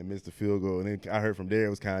bit, and missed the field goal. And then I heard from there it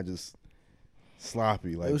was kind of just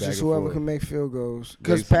sloppy. Like It was back just and whoever forth. can make field goals.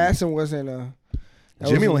 Because Basically. passing wasn't a. that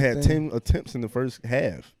Jimmy wasn't only a had thing. 10 attempts in the first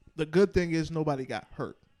half. The good thing is nobody got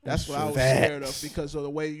hurt. That's what I was Facts. scared of because of the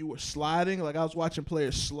way you were sliding. Like I was watching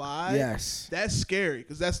players slide. Yes. That's scary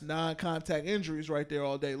because that's non-contact injuries right there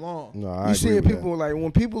all day long. No, I You see agree it, with people like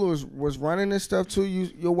when people was running this stuff too.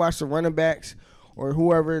 You'll watch the running backs or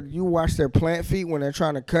whoever. You watch their plant feet when they're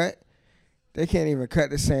trying to cut. They can't even cut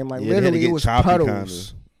the same. Like Yeah, they had to literally, get it was choppy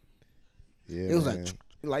puddles. Yeah, It was man.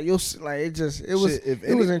 like you'll like it just it was Shit, if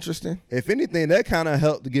it was any- interesting. If anything, that kind of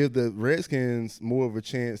helped to give the Redskins more of a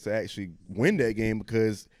chance to actually win that game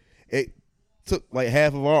because it took like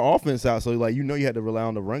half of our offense out. So like you had to rely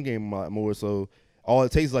on the run game a lot more. So all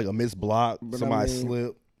it takes is like a missed block, But I somebody mean-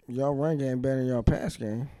 slip. Y'all run game better than y'all pass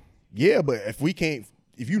game. Yeah, but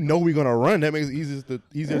if you know we're gonna run, that makes it easier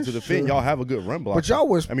That's to defend. true. Y'all have a good run block. But y'all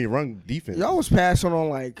was run defense. y'all was passing on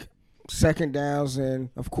like second downs and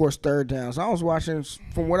of course third downs. I was watching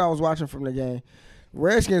from what I was watching from the game.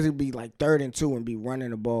 Redskins would be like 3rd and 2 and be running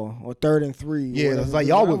the ball or 3rd and 3. Yeah, whatever. it's like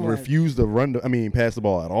y'all would I'm like, refuse to pass the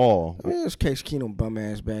ball at all. I mean, it's Case Keenum bum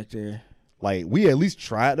ass back there. Like we at least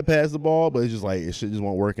tried to pass the ball, but it's just like it just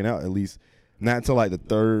wasn't working out. At least not until like the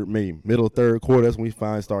third, maybe middle third quarter. That's when we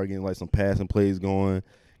finally started getting like some passing plays going.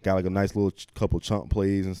 Got like a nice little couple chunk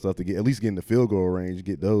plays and stuff to get in the field goal range,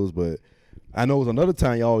 get those. But I know it was another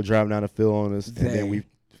time y'all were driving down the field on us, and then we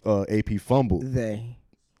AP fumbled.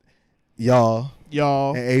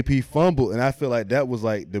 Y'all and AP fumbled, and I feel like that was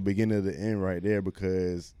like the beginning of the end right there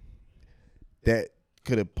because that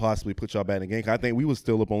could have possibly put y'all back in the game. 'Cause I think we was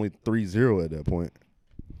still up only 3-0 at that point.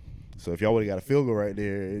 So if y'all would have got a field goal right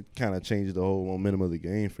there, it kind of changed the whole momentum of the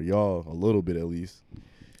game for y'all a little bit at least.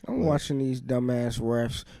 I'm watching these dumbass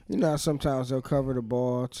refs. You know how sometimes they'll cover the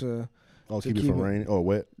ball to Keep it from raining or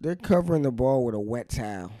wet. they're covering the ball with a wet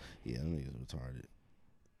towel. Yeah, them niggas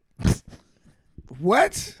retarded.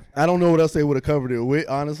 What? I don't know what else they would have covered it with,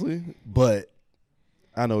 honestly, but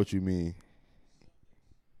I know what you mean.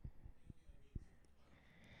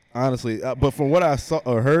 Honestly, but from what I saw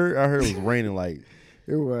or heard, I heard it was raining like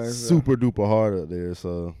It was super duper hard up there.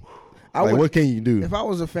 So, I like, would, what can you do? if I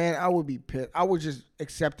was a fan, I would be pissed. I would just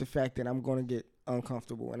accept the fact that I'm going to get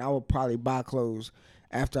uncomfortable, and I would probably buy clothes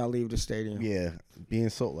after I leave the stadium. Yeah, being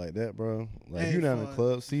soaked like that, bro. Like Ain't you're not in the fun.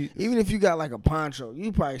 club seat, Even if you got like a poncho,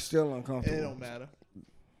 you probably still uncomfortable. It don't matter.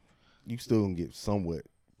 you still gonna get somewhat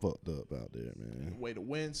fucked up out there, man. Way the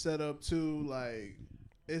wind set up too, like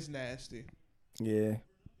it's nasty. Yeah.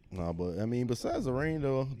 Nah, but I mean, besides the rain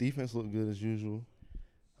though, defense looked good as usual.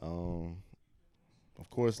 Of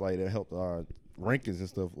course, like that helped our rankings and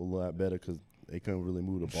stuff a lot better because they couldn't really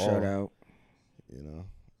move the ball. Shutout. You know,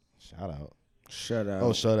 shout out. Shutout. Oh,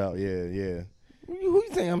 shutout. Yeah. Who you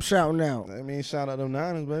think I'm shouting out? I mean, shout out them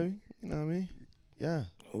Niners, baby. You know what I mean? Yeah.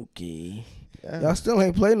 Okay. Yeah. Y'all still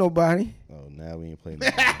ain't play nobody. Oh, now we ain't playing.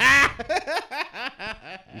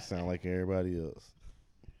 We sound like everybody else.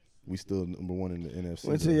 We still number one in the NFC.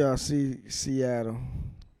 Wait till y'all see Seattle.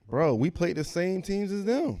 Bro, we played the same teams as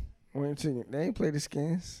them. Wait till they ain't play the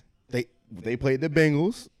Skins. They played the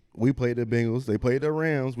Bengals. We played the Bengals. They played the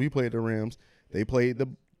Rams. We played the Rams. They played the.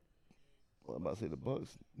 What am I about to say? The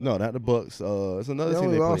Bucks? No, not the Bucks. It's another They team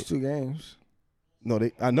only they lost played. 2 games. No,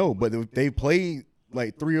 they. I know, but they played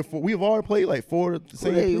like 3 or 4. We've already played like 4 the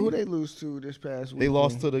same. Who they lose to this past week? They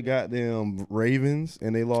lost to the goddamn Ravens,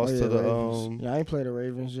 and they lost to the Ravens. Yeah, I ain't played the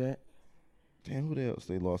Ravens yet. Damn, who else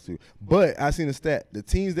they lost to? But I seen the stat. The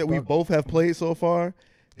teams that we both have played so far,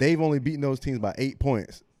 they've only beaten those teams by 8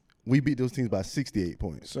 points. We beat those teams by 68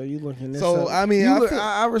 points. So you looking this So, up. I mean,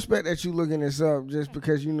 I respect that you looking this up just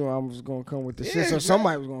because you know I was going to come with the shit. So man.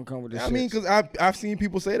 somebody was going to come with the shit. I mean, because I've seen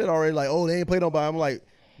people say that already, like, oh, they ain't played nobody. I'm like,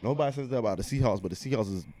 nobody says that about the Seahawks, but the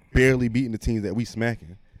Seahawks is barely beating the teams that we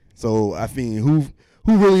smacking. So, I mean, who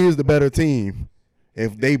really is the better team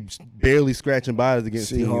if they barely scratching bodies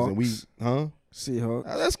against teams and we, Seahawks.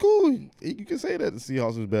 That's cool. You can say that the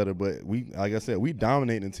Seahawks was better, but we, like I said, we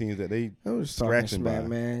dominating teams that they I was talking scratching smack, by.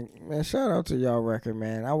 man. Man, shout out to y'all record,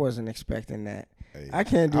 man. I wasn't expecting that. Hey, I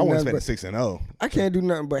can't do I wasn't nothing expecting but 6-0. I can't do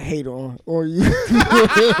nothing but hate on you.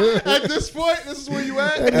 At this point, this is where you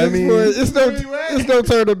at. At this point, it's no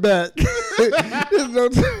turning back. It's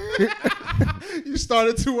no You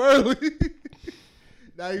started too early.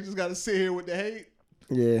 Now you just got to sit here with the hate.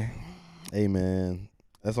 Yeah. Hey, man,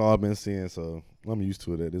 that's all I've been seeing, so I'm used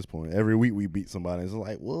to it at this point. Every week we beat somebody. It's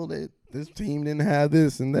like, well, this team didn't have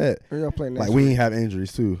this and that. Who y'all playing next Like, week? we ain't have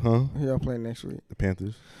injuries, too, huh? Who y'all playing next week? The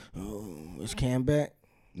Panthers. Oh, is Cam back?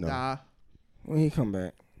 No. Nah, When he come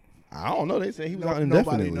back? I don't know. They said he was out nobody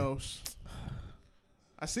indefinitely. knows.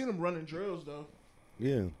 I seen him running drills though.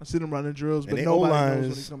 Yeah. I seen him running drills, And but they nobody O-line knows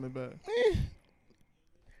when is- he's coming back.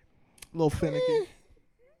 A little finicky.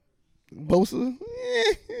 Bosa.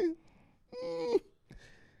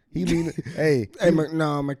 He leaning. Hey,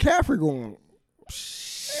 McCaffrey going.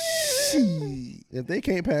 if they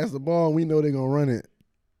can't pass the ball, we know they're going to run it.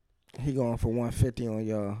 He going for 150 on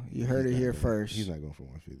y'all. You heard it here first. He's not going for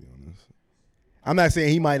 150 on this. I'm not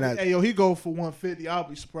saying he might not. Hey, yo, he go for 150. I'll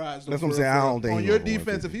be surprised. That's what I'm saying. I don't think on he your go for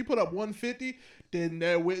defense, 150. if he put up 150, then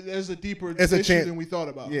there's a deeper It's a issue chance- than we thought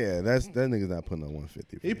about. Yeah, that nigga's not putting up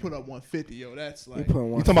 150. He put up 150, yo. That's He like put You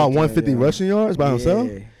talking about 150 rushing yards by himself?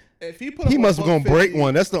 if he put up He must have gonna 150, break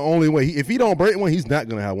one. That's the only way. If he don't break one, he's not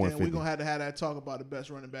gonna have then we're 150. gonna have to have that talk about the best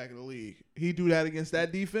running back in the league. He do that against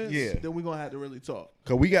that defense, Yeah. then we're gonna have to really talk.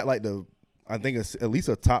 Cause we got like I think it's at least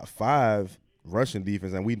a top 5 rushing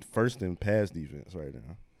defense, and we first in pass defense right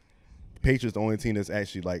now. Patriots the only team that's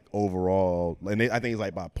actually like overall, and I think it's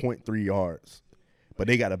like by 0.3 yards, but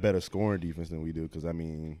they got a better scoring defense than we do. Cause I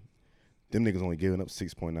mean, them niggas only giving up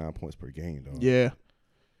 6.9 points per game, though. Yeah,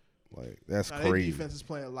 Like that's now, their crazy. defense is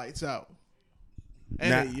playing lights out, and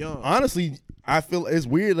Now, they're young. honestly, I feel it's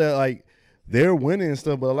weird that like they're winning and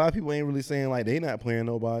stuff, but a lot of people ain't really saying like they not playing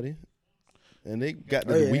nobody, and they got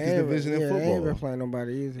the weakest division in They ain't been football. playing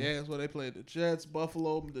nobody either. Yeah, that's why they played the Jets,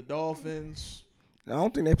 Buffalo, the Dolphins. I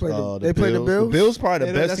don't think they played the. The They played the Bills. The Bills probably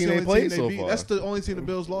the Yeah, best that's team the they only played team so beat. far. That's the only team the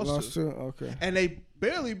Bills lost Lost to. to. Okay. And they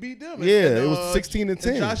barely beat them. Yeah, And, it was 16-10.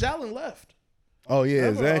 and Josh Allen left. Oh yeah,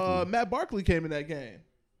 Remember, exactly. Matt Barkley came in that game.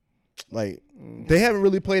 Like they haven't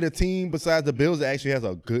really played a team besides the Bills that actually has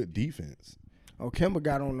a good defense. Oh, Kemba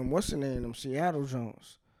got on them. What's the name? Them Seattle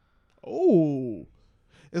Jones. Oh,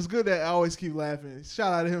 it's good that I always keep laughing.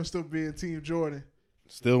 Shout out to him still being Team Jordan,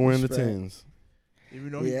 Still wearing the Respect. 10s.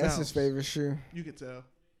 even though he Yeah, that's his bounced. favorite shoe. You can tell.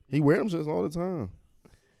 He wear them just all the time.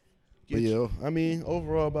 Get But you. yeah, I mean,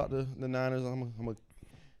 overall about the Niners, I'm gonna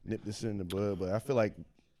nip this in the bud, but I feel like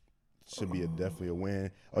should be definitely a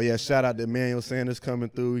win. Oh yeah, shout out to Emmanuel Sanders coming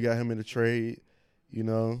through. We got him in the trade. You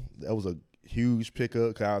know, that was a huge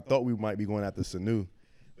pickup. Cause I thought we might be going after Sanu,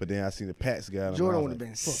 but then I seen the Pats guy. and I Jordan was would have like,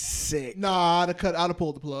 been sick. Nah, I'd have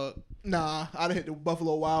pulled the plug. Nah, I'd have hit the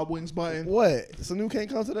Buffalo Wild Wings button. What? Sanu can't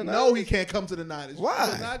come to the Niners? No, he can't come to the Niners. Why?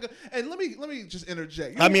 He's not go- And let me just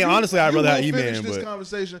interject. I mean, honestly, I'd rather have you E-Man, finish this but-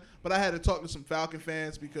 conversation, but I had to talk to some Falcon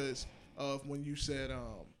fans because of when you said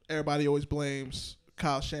everybody always blames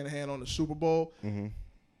Kyle Shanahan on the Super Bowl. Mm-hmm.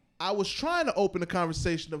 I was trying to open the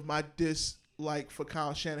conversation of my dislike for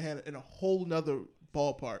Kyle Shanahan in a whole nother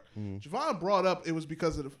ballpark. Mm-hmm. Javon brought up it was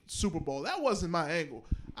because of the Super Bowl. That wasn't my angle.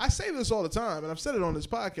 I say this all the time, and I've said it on this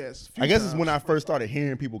podcast. I guess it's when I first started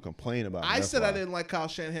hearing people complain about it. I That's said why. I didn't like Kyle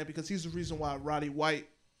Shanahan because he's the reason why Roddy White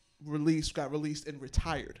got released and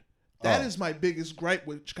retired. That is my biggest gripe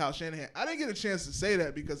with Kyle Shanahan. I didn't get a chance to say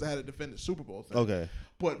that because I had to defend the Super Bowl thing. Okay.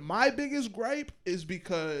 But my biggest gripe is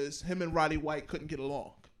because him and Roddy White couldn't get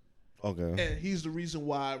along. Okay. And he's the reason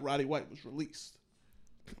why Roddy White was released.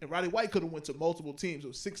 And Roddy White could have went to multiple teams. There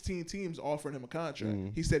was 16 teams offering him a contract.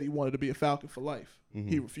 He said he wanted to be a Falcon for life.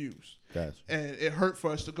 He refused. Gotcha. And it hurt for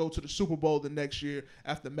us to go to the Super Bowl the next year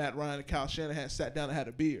after Matt Ryan and Kyle Shanahan sat down and had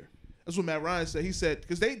a beer. That's what Matt Ryan said. He said,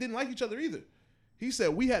 because they didn't like each other either. He said,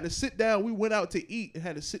 we had to sit down. We went out to eat and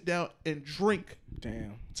had to sit down and drink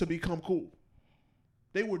to become cool.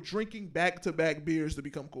 They were drinking back-to-back beers to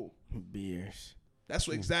become cool. Beers. That's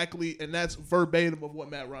what exactly, and that's verbatim of what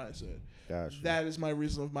Matt Ryan said. Gotcha. That is my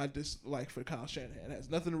reason of my dislike for Kyle Shanahan. It has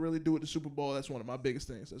nothing to really do with the Super Bowl. That's one of my biggest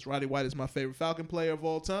things. That's Roddy White is my favorite Falcon player of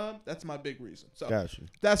all time. That's my big reason. So Gotcha.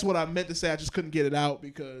 that's what I meant to say. I just couldn't get it out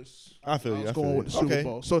because I feel you. was I going feel with the you. Super Okay.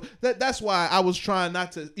 Bowl. So that's why I was trying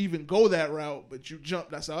not to even go that route, but you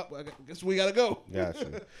jumped. I said, I guess we got to go.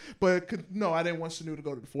 Gotcha. But no, I didn't want Sanu to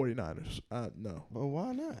go to the 49ers. No. Well,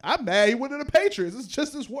 why not? I'm mad he went to the Patriots. It's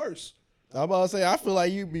just as worse. I'm about to say, I feel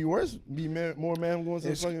like you'd be worse, more mad going to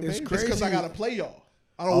the fucking it's Patriots. It's because I Crazy. got to play y'all.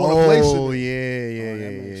 I don't want to play Oh,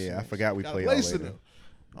 Sanu. yeah. I forgot we Gotta played play all Sanu. later.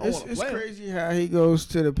 I don't It's, wanna it's play him. crazy how he goes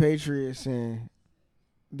to the Patriots and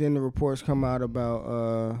then the reports come out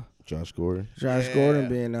about Josh Gordon. Josh Yeah. Gordon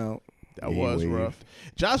being out. That He was waved. rough.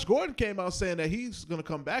 Josh Gordon came out saying that he's going to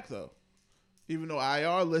come back, though. Even though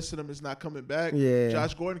IR listed him as not coming back, Yeah.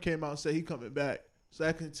 Josh Gordon came out and said he's coming back. So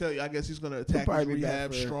I can tell you, I guess he's going to attack his probably be back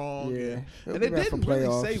rehab for- strong. yeah. And, He'll and be it back for didn't really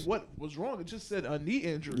playoffs. say what was wrong. It just said a knee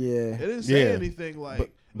injury. Yeah. It didn't say Yeah. anything like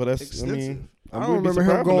But that's, extensive. I mean, I don't wouldn't be remember him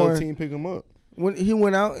surprised if no going- team pick him up. When he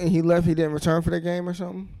went out and he left, he didn't return for the game or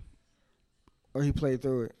something? Or he played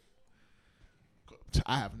through it?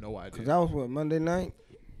 I have no idea. Because that was, what, Monday night?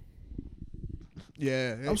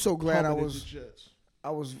 Yeah. I'm so glad I pumping was- the Jets. I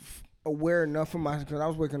was aware enough of because I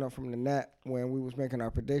was waking up from the nap when we was making our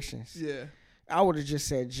predictions. Yeah. I would have just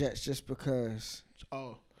said Jets just because.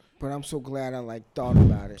 Oh, But I'm so glad I thought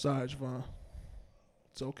about it. sorry, Javon.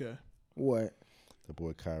 It's okay. What? The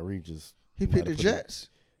boy Kyrie just. He might picked the have put Jets?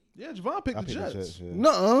 Yeah, Javon picked I the picked Jets. the Jets. Yeah.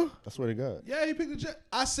 Nuh-uh. I swear to God. Yeah, he picked the Jets.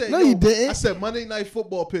 I said, No, yo, you didn't. I said Monday Night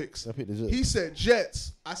Football picks. I picked the Jets. He said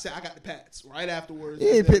Jets. I said I got the Pats right afterwards. He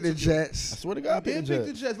ain't And then picked the to- I Jets. swear to God, I He picked did the pick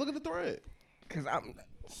the Jets. Jets. Look at the thread. Because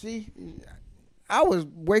I was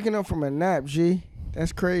waking up from a nap, G.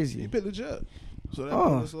 That's He crazy. picked the Jets. So that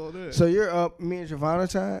Oh. was all there. So you're up, me and Javon are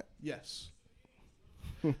tied? Yes.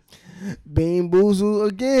 Bean Boozle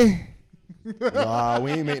again. Nah,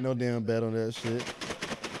 we ain't make no damn bet on that shit.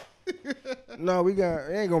 No, it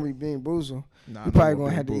ain't going to be Bean Boozle. Nah, We no probably more going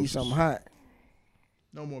to have to Bean eat Boozles. something hot.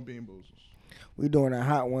 No more Bean Boozles. We doing a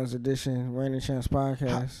Hot Ones edition, Rain and Chance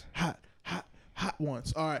podcast. Hot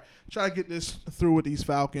ones. All right. Try to get this through with these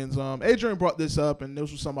Falcons. Adrian brought this up, and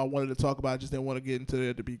this was something I wanted to talk about. I just didn't want to get into it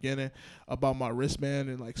at the beginning about my wristband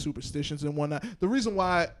and like superstitions and whatnot. The reason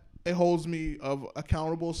why it holds me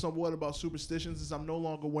accountable somewhat about superstitions is I'm no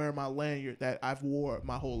longer wearing my lanyard that I've wore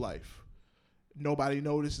my whole life. Nobody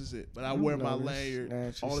notices it, but I wear my notice. lanyard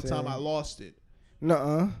That's what all you the time. said. I lost it.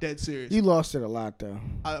 Nuh-uh. Dead serious. You lost it a lot, though.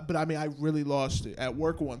 But I mean, I really lost it at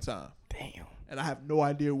work one time. Damn. And I have no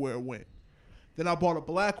idea where it went. Then I bought a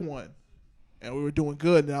black one, and we were doing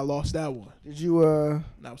good, and I lost that one. Did you And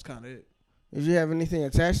that was kind of it. did you have anything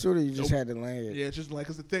attached to it, or you just Nope. had the lanyard? Yeah, it's just like,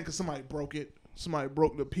 because somebody broke it. Somebody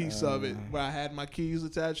broke the piece of it where I had my keys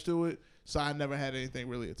attached to it, so I never had anything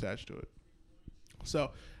really attached to it.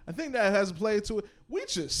 So I think that has played to it. We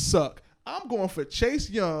just suck. I'm going for Chase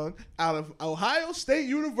Young out of Ohio State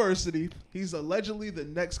University. He's allegedly the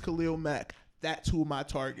next Khalil Mack. That's who my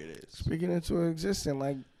target is. Speaking into existence,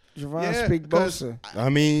 like Javon Yeah, speak 'cause Bosa. I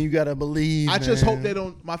mean, you gotta believe. I just man. hope they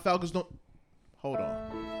don't. My Falcons don't. Hold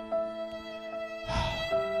on.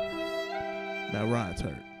 Matt Ryan's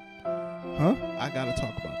hurt. Huh? I gotta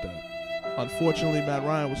talk about that. Unfortunately, Matt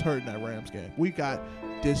Ryan was hurt in that Rams game. We got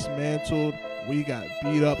dismantled. We got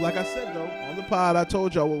beat up. Like I said though, on the pod, I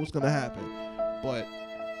told y'all what was gonna happen. But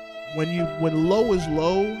when low is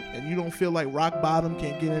low and you don't feel like rock bottom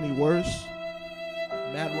can't get any worse,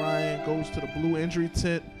 Matt Ryan goes to the blue injury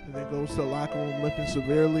tent and then goes to the locker room limping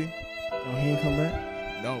severely. Oh, he ain't come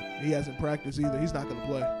back? No, he hasn't practiced either. He's not going to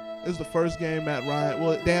play. This is the first game Matt Ryan.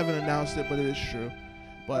 Well, they haven't announced it, but it is true.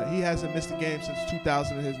 But he hasn't missed a game since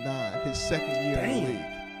 2009, his second year in the league.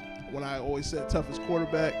 When I always said toughest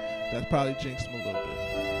quarterback, that's probably jinxed him a little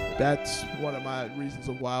bit. That's one of my reasons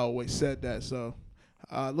of why I always said that. So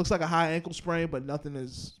Looks like a high ankle sprain, but nothing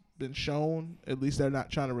has been shown. At least they're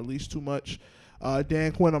not trying to release too much.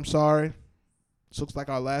 Dan Quinn, I'm sorry. This looks like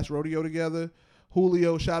our last rodeo together.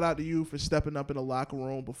 Julio, shout out to you for stepping up in the locker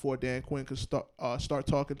room before Dan Quinn could start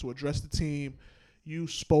talking to address the team. You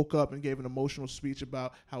spoke up and gave an emotional speech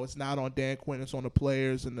about how it's not on Dan Quinn, it's on the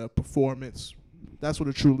players and the performance. That's what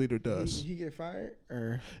a true leader does. Did he get fired?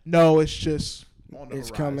 Or No, it's just on the It's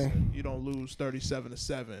horizon. coming. You don't lose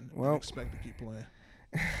 37-7 Well. and expect to keep playing.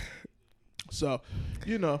 So,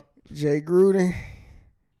 you know, Jay Gruden?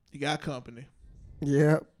 you got company.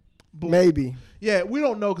 Yep. But- Maybe. Yeah, we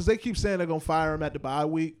don't know because they keep saying they're going to fire him at the bye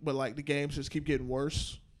week, but, like, the games just keep getting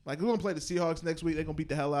worse. Like, we're going to play the Seahawks next week. They're going to beat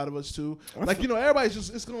the hell out of us, too. Like, you know, everybody's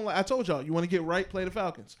just – it's going to – like I told y'all, you want to get right, play the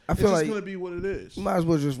Falcons. I feel it's just like- going to be what it is. You might as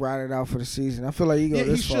well just ride it out for the season. I feel like you go Yeah, he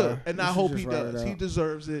this should, far. and you I should hope just he ride it does. He out.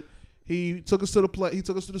 deserves it. He took us to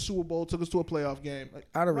the Super Bowl, took us to a playoff game. Like,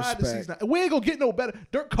 Out of ride the respect. season out. We ain't gonna get no better.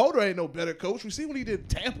 Dirk Coder ain't no better coach. We see what he did in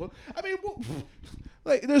Tampa. I mean,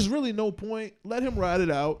 like, there's really no point. Let him ride it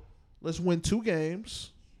out. Let's win 2 games.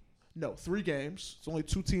 No, 3 games. It's only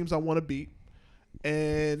 2 teams I want to beat,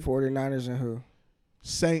 and 49ers and who?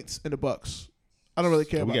 Saints and the Bucks. I don't really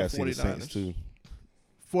care We about gotta the see the 49ers. Saints too.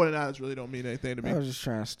 49ers really don't mean anything to me. I was just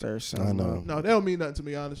trying to stir something. I know. up. No, they don't mean nothing to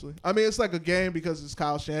me, honestly. I mean, it's like a game because it's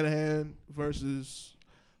Kyle Shanahan versus,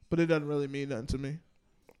 but it doesn't really mean nothing to me,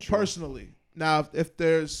 personally. Now, if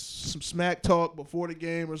there's some smack talk before the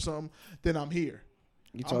game or something, then I'm here.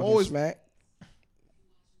 You I'm talking always- smack?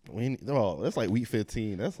 That's like week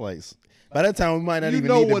 15. That's like by that time we might not You even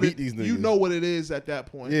know need to what beat it, these niggas. you know what it is at that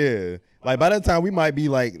point. Yeah, like by that time we might be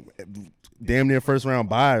like damn near first round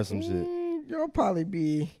bye or some shit. You'll probably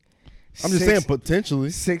be. I'm just saying potentially.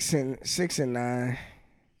 6-9.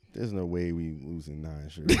 There's no way we losing 9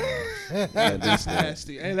 sure. That's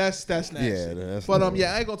nasty. And that's nasty. Yeah, that's But no-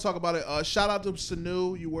 yeah, I ain't gonna talk about it. Shout out to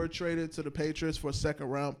Sanu. You were traded to the Patriots for a 2nd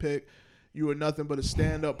round pick. You were nothing but a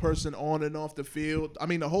stand-up person on and off the field. I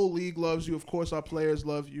mean, the whole league loves you. Of course, our players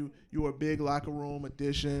love you. You were a big locker room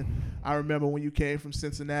addition. I remember when you came from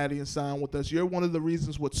Cincinnati and signed with us. You're one of the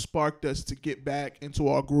reasons what sparked us to get back into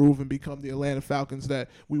our groove and become the Atlanta Falcons that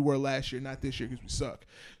we were last year, not this year because we suck.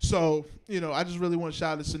 So, you know, I just really want to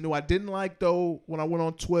shout out to Sanu. I didn't like, though, when I went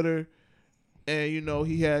on Twitter and, you know,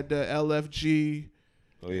 he had the LFG.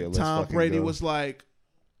 Oh yeah, let's Tom fucking Brady go. was like,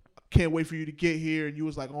 can't wait for you to get here, and you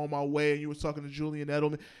was like on my way, and you was talking to Julian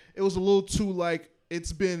Edelman. It was a little too like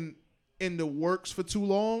it's been in the works for too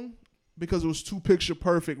long because it was too picture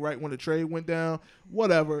perfect right when the trade went down.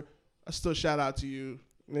 Whatever. I still shout out to you.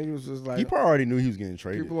 Niggas was He like, probably already knew he was getting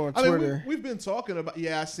traded. people on I mean, Twitter. we've been talking about.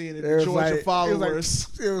 Yeah, I seen it. It was Georgia like- followers.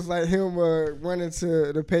 It was like him running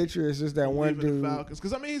to the Patriots. Just that one leaving dude. the Falcons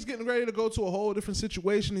because I mean he's getting ready to go to a whole different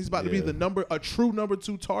situation. He's about to be Yeah. a true number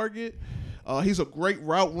 2 target. He's a great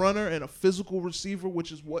route runner and a physical receiver,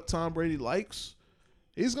 which is what Tom Brady likes.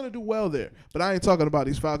 He's gonna do well there. But I ain't talking about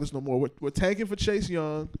these Falcons no more. We're tanking for Chase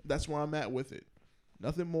Young. That's where I'm at with it.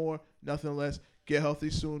 Nothing more, nothing less. Get healthy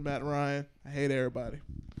soon, Matt Ryan. I hate everybody.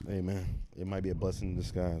 Hey man, it might be a blessing in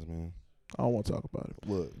disguise, man. I don't want to talk about it.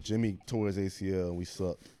 Look, Jimmy tore his ACL and we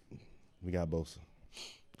sucked. We got Bosa.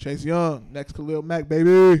 Chase Young, next Khalil Mack,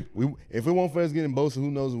 baby. If it weren't for us getting Bosa, who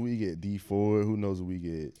knows what we get? D4, who knows what we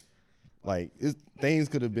get? Like things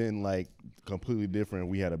could have been like completely different.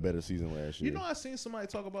 We had a better season last year. You know, I seen somebody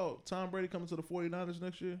talk about Tom Brady coming to the 49ers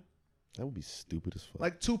next year. that would be stupid as fuck.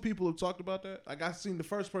 Like 2 people have talked about that. Like I seen the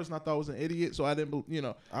first person I thought was an idiot, so I didn't, you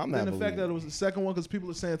know. I'm then not the fact that it was the second one because people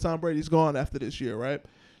are saying Tom Brady's gone after this year, right?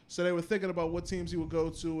 So they were thinking about what teams he would go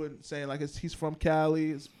to and saying like he's from Cali,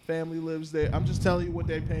 his family lives there. I'm just telling you what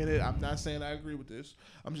they painted. I'm not saying I agree with this.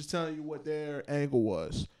 I'm just telling you what their angle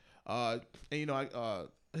was. And you know,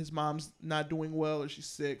 his mom's not doing well or she's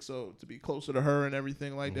sick, so to be closer to her and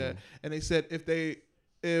everything like that. And they said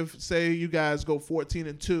if say you guys go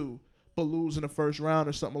 14-2 but lose in the first round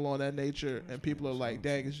or something along that nature, and people are like,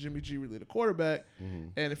 dang, is Jimmy G really the quarterback?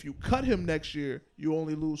 And if you cut him next year, you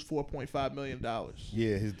only lose $4.5 million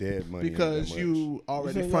yeah, his dad money ain't because that much. you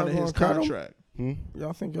already think fronted y'all his gonna cut him? contract.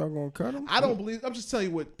 Y'all think y'all gonna cut him? I don't believe. I'm just telling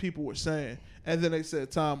you what people were saying, and then they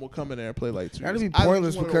said Tom will come in there and play like 2 That'd be years. I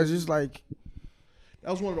pointless just wanna- because it's like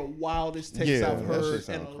that was one of the wildest takes Yeah, I've that shit heard in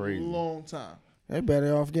sound a crazy. long time. they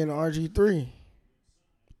better off getting RG3.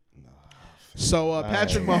 So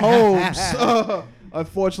Patrick Mahomes,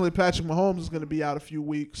 unfortunately, Patrick Mahomes is going to be out a few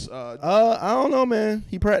weeks. I don't know, man.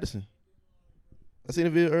 He practicing. I seen a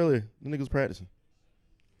video earlier. The nigga's practicing.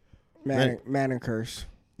 Madden curse.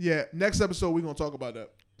 Yeah, next episode we're going to talk about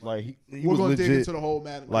that. Like he We're was gonna dig legit. into the whole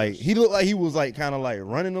Madden. Like he looked like he was like kind of like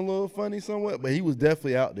running a little funny somewhat, but he was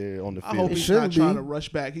definitely out there on the I field. hope He he's shouldn't not trying be. to rush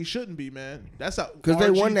back. He shouldn't be, man. That's how Because they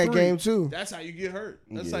won that RG3, game too. That's how you get hurt.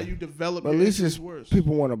 That's Yeah. how you develop. But your at least injuries it's worse.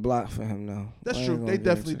 people want to block for him now. That's I ain't true. gonna They get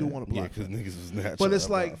definitely into do that. want to Yeah, block. because niggas was not. But trying it's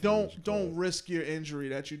to like block for don't this risk your injury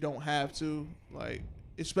that you don't have to. Like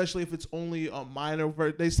especially if it's only a minor.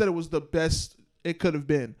 They said it was the best it could have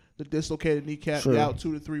been. The dislocated kneecap, Sure. be out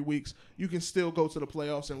 2 to 3 weeks. You can still go to the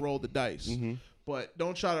playoffs and roll the dice. Mm-hmm. But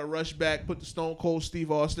don't try to rush back, put the Stone Cold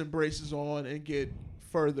Steve Austin braces on, and get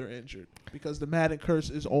further injured because the Madden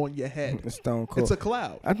curse is on your head. It's Stone Cold. It's a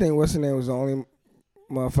cloud. I think what's his name was the only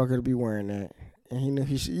motherfucker to be wearing that. And he knew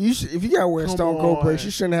he should. If you got to wear Come Stone Cold on. brace,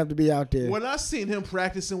 you shouldn't have to be out there. When I seen him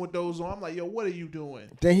practicing with those on, I'm like, yo, what are you doing?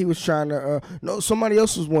 Then he was trying to. No, somebody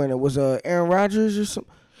else was wearing it. Was Aaron Rodgers or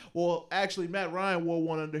something? Well, actually, Matt Ryan wore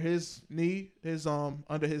one under his knee,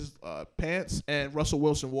 under his pants, and Russell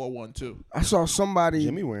Wilson wore one too. I saw somebody.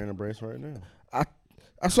 Jimmy wearing a brace right now.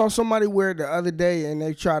 I saw somebody wear it the other day, and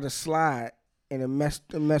they tried to slide, and it messed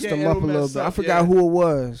them up a it'll little mess bit. I up, forgot yeah. who it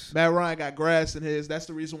was. Matt Ryan got grass in his. That's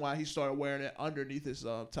the reason why he started wearing it underneath his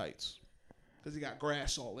tights, because he got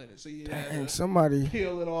grass all in it. So he had And to somebody,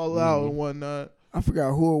 peel it all out and whatnot. I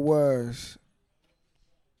forgot who it was.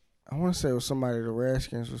 I want to say it was somebody the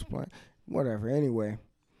Redskins was playing. Whatever. Anyway,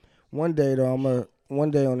 one day though,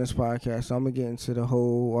 one day on this podcast, I'm gonna get into the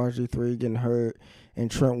whole RG3 getting hurt and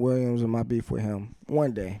Trent Williams and my beef with him.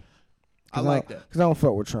 One day. I like that. Because I don't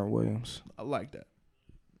fuck with Trent Williams. I like that.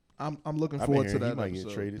 I'm looking I've forward been to hearing that he might episode.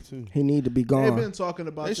 get traded too. He need to be They've gone. been talking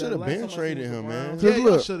about They that. should have Last been time I seen traded it was him, the man. Browns. Cause Yeah,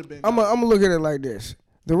 look, should have been. I'm gonna look at it like this: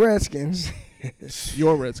 the Redskins,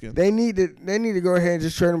 Your Redskins. they need to go ahead and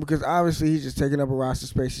just trade him because obviously he's just taking up a roster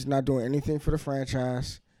space. He's not doing anything for the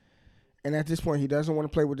franchise, and at this point, he doesn't want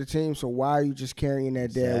to play with the team. So why are you just carrying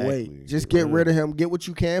that dead weight? Exactly. Just Get get rid rid of of him. Get what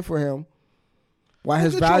you can for him. While Go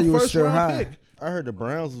his get your value is first still round high. pick. I heard the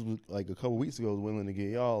Browns was like a couple weeks ago was willing to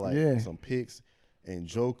get y'all like Yeah. some picks and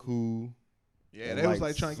Joku. Yeah, and, they was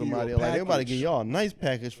like trying to give you a somebody like they about to package. get y'all a nice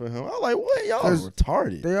package for him. I was like, what? Y'all 'Cause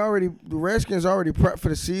retarded. The Redskins already prepped for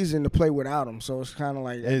the season to play without him. So it's kind of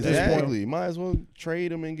like at this point, Exactly. Might as well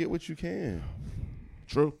trade him and get what you can.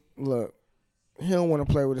 True. look, he don't want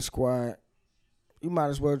to play with the squad. You might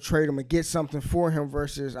as well trade him and get something for him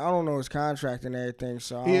versus I don't know his contract and everything.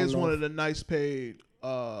 So He I don't is know one if of the nice paid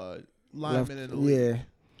linemen in the yeah,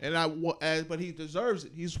 league. But he deserves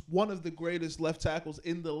it. He's one of the greatest left tackles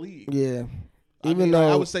in the league. yeah. I Even mean,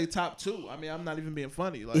 though I would say top 2. I mean, I'm not even being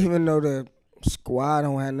funny. Like, even though the squad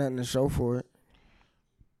don't have nothing to show for it.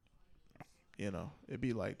 it'd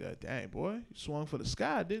be like that. Dang, boy, you swung for the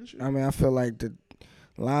sky, didn't you? I mean, I feel like the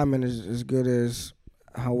lineman is as good as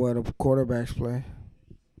how well the quarterbacks play.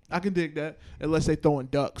 I can dig that, unless they throwing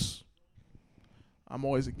ducks. I'm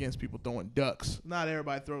always against people throwing ducks. Not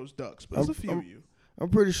everybody throws ducks, but there's a few of you. I'm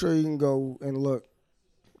pretty sure you can go and look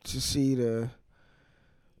to see the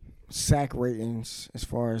sack ratings as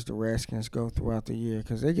far as the Redskins go throughout the year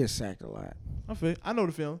because they get sacked a lot. I know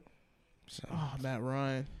the feeling. So. Oh, Matt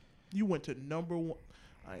Ryan, you went to number 1.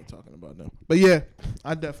 I ain't talking about them, but yeah,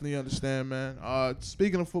 I definitely understand, man.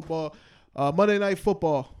 Speaking of football, Monday Night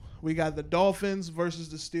Football, we got the Dolphins versus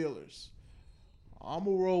the Steelers. I'm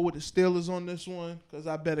gonna roll with the Steelers on this one because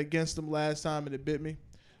I bet against them last time and it bit me.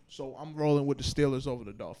 So I'm rolling with the Steelers over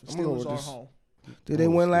the Dolphins. I'm gonna go Steelers with are this. home. Did they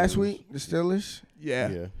Oh, win last Steelers. week? The Steelers? Yeah.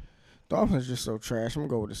 Yeah. Dolphins just so trash. I'm gonna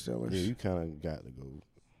go with the Steelers. Yeah, you kind of got to go.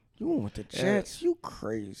 You went with the Jets? You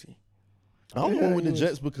crazy. I'm Yeah, going with the you-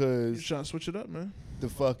 Jets You because trying to switch it up, man? the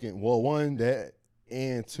fucking one that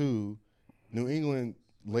and two, New England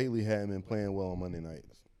lately hadn't been playing well on Monday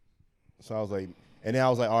nights. So I was like, and then I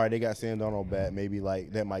was like, all right, they got Sam Darnold back. Maybe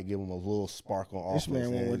like that might give them a little spark on This offense. man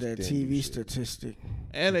went and with that just didn't do TV shit. statistic.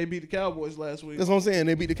 And they beat the Cowboys last week. That's what I'm saying.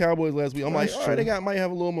 They beat the Cowboys last week. I'm That's like, all right, they true. might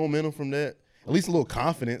have a little momentum from that. At least a little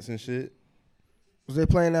confidence and shit. Was they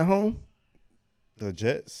playing at home? The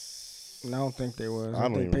Jets. No, I don't think they was. I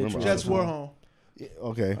don't think even remember. Patriots Jets was were home. home. Yeah,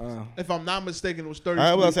 okay. If I'm not mistaken, it was 30.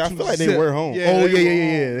 I was about to say, I feel like they were home. Yeah, Oh, they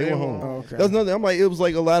yeah. were They were home. home. Oh, okay. That's nothing. I'm like, it was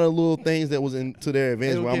like a lot of little things that was into their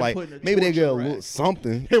advantage. They Where were I'm like, getting put in a maybe they get a torture little rack.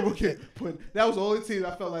 something. They were getting put. That was the only team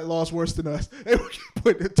I felt like lost worse than us. They were getting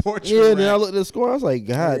put in the torture. Yeah, then I rack. looked at the score. I was like,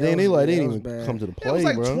 God, Yeah, damn, they that was didn't even bad. come to the It was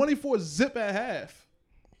play, like bro. 24 zip at half.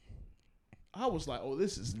 I was like, oh,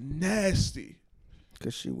 this is nasty.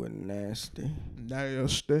 Because she was nasty.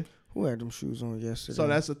 Nasty. Who had them shoes on yesterday? So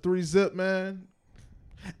that's a 3-zip, man.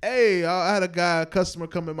 Hey, I had a customer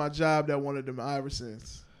come in my job that wanted them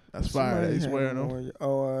Iversons. That's fire. Somebody He's had wearing them.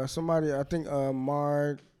 on. Somebody, I think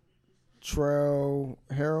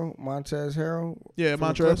Montez Harrell. Yeah,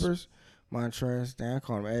 from the Montrez. Clippers Montrez. Damn, I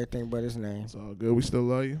call him everything but his name. It's all good. We still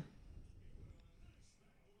love you.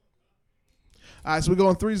 All right, so we're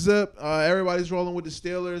going 3-zip. Everybody's rolling with the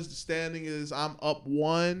Steelers. The standing is I'm up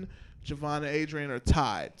 1. Javon and Adrian are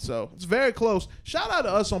tied. So it's very close. Shout out to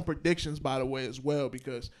us on predictions, by the way, as well,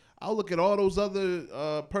 because I'll look at all those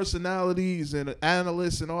other personalities and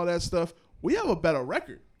analysts and all that stuff. We have a better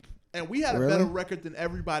record. And we had a better record than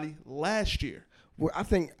everybody last year. Well, I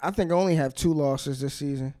think I only have 2 losses this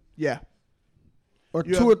season. Yeah. Or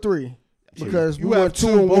 2 or 3. Because you we have went 2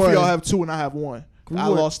 2. and Both 1. of y'all have 2 and I have 1. I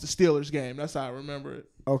lost the Steelers game. That's how I remember it.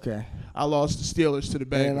 Okay. I lost the Steelers to the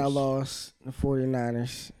Bengals. And I lost the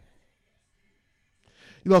 49ers.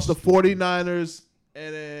 You lost the 49ers,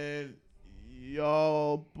 and then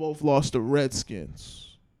y'all both lost the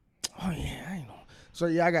Redskins. Oh, yeah. I know. So,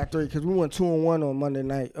 yeah, I got 3 because we went 2 and 1 on Monday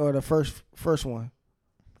night, or the first one.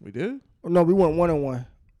 We did? Oh, no, we went 1 and 1.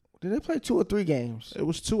 Did they play 2 or 3 games? It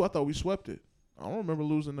was 2. I thought we swept it. I don't remember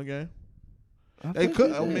losing the game. I They think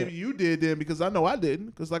could. we did. Maybe you did then, because I know I didn't.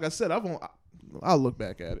 Because like I said, I'll look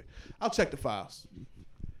back at it. I'll check the files.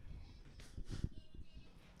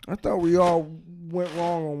 I thought we all went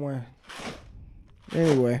wrong on one.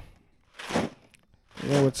 Anyway, you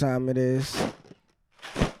know what time it is.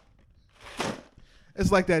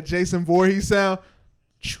 It's like that Jason Voorhees sound.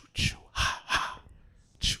 Choo choo ha ha.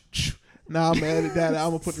 Choo choo. Nah, I'm mad at that. I'm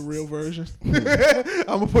gonna put the real version.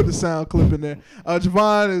 I'm gonna put the sound clip in there.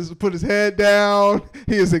 Javon has put his head down.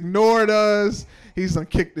 He has ignored us. He's done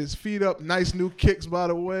kicked his feet up. Nice new kicks, by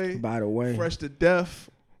the way. Fresh to death.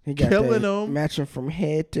 He got killing that them. matching from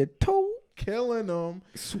head to toe. Killing them.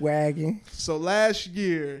 Swagging. So last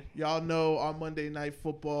year, y'all know our Monday Night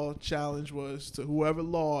Football challenge was to whoever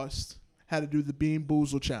lost had to do the Bean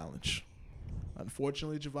Boozle challenge.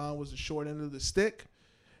 Unfortunately, Javon was the short end of the stick,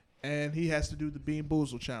 and he has to do the Bean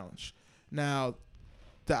Boozle challenge. Now,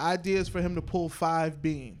 the idea is for him to pull 5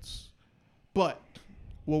 beans. But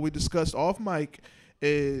what we discussed off mic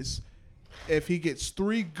is if he gets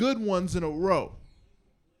 3 good ones in a row,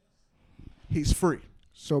 he's free.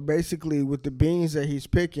 So basically, with the beans that he's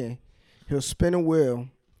picking, he'll spin a wheel,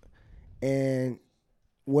 and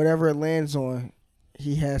whatever it lands on,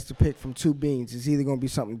 he has to pick from 2 beans. It's either going to be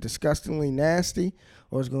something disgustingly nasty,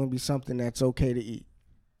 or it's going to be something that's okay to eat.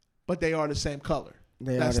 But they are the same color.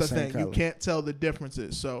 That's That's the thing. You can't tell the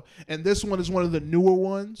differences. So, and this one is one of the newer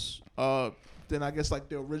ones. Then I guess like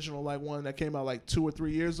the original one that came out like 2 or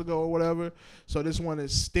 3 years ago or whatever. So this one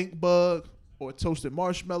is stink bug or toasted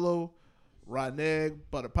marshmallow, rotten egg,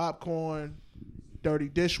 butter popcorn, dirty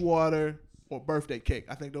dishwater, or birthday cake.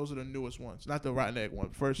 I think those are the newest ones. Not the rotten egg one.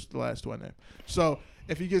 The last one there. So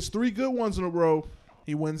if he gets 3 good ones in a row,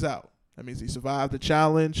 he wins out. That means he survived the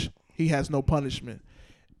challenge. He has no punishment.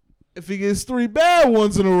 If he gets 3 bad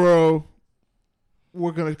ones in a row,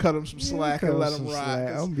 we're going to cut him some slack and let him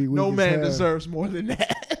ride. No man deserves more than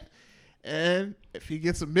that. And if he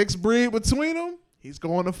gets a mixed breed between them, he's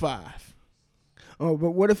going to 5. Oh,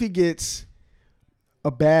 but what if he gets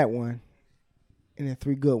a bad one and then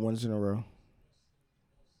 3 good ones in a row?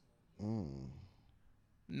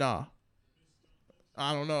 Nah.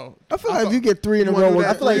 I don't know. I feel like if you get 3 in a row,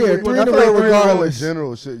 I feel like 3 in a row regardless. In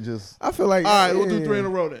general should just. I feel like. All right, we'll do 3 in a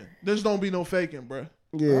row then. There's don't be no faking, bro.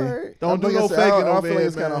 Yeah. Right. Don't do no faking over I feel like here,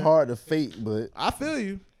 it's kind of man. hard to fake, but I feel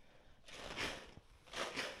you.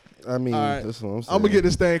 I mean, All right. that's what I'm saying. I'm going to get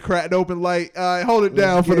this thing cracked open light. All right, hold it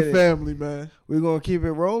down Let's for the get it. family, man. We're going to keep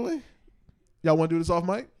it rolling? Y'all want to do this off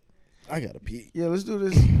mic? I got to pee. Yeah, let's do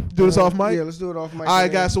this. Do this off mic? Yeah, let's do it off mic. All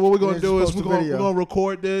right, guys. So what we're gonna Then do is post we're the gonna video.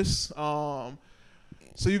 record this.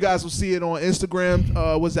 So you guys will see it on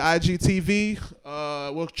Instagram. Was the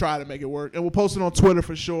IGTV? We'll try to make it work, and we'll post it on Twitter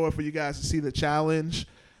for sure for you guys to see the challenge.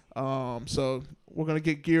 So we're gonna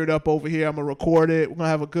get geared up over here. I'm gonna record it. We're gonna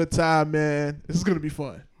have a good time, man. This is gonna be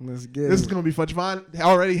fun. Let's get This it. is gonna be fun. Javon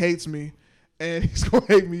already hates me, and he's gonna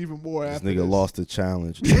hate me even more This after nigga this. lost the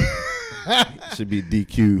challenge. Should be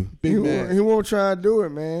DQ. Big He man. won't try to do it,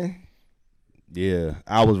 man. Yeah,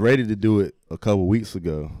 I was ready to do it a couple weeks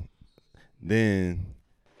ago. Then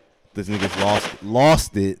this nigga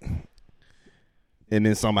lost it, and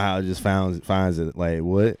then somehow just finds it. Like,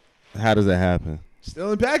 what? How does that happen?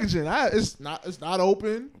 Still in packaging. It's not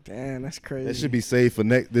open. Damn, that's crazy. That should be saved for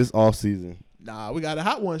this off season. Nah, we got a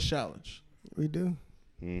Hot Ones challenge. We do.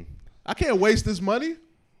 I can't waste this money.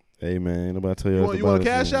 Hey man, ain't nobody tell you. You want to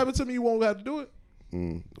cash app it to me? You won't have to do it.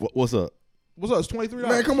 What's up? What's up? It's $23.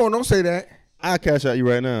 Man, come on, don't say that. I'll cash out you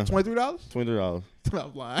right now. $23? $20.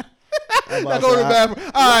 I'm lying. I'm Now about go to to the say,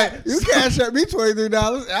 bathroom. All right. You cash at me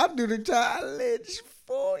 $23. I'll do the challenge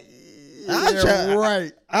for you.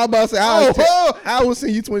 Right. I about to say, I will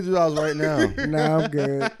send you $20 right now. Nah, I'm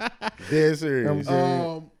good. Dead serious.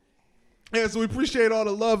 Yeah, so we appreciate all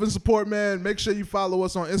the love and support, man. Make sure you follow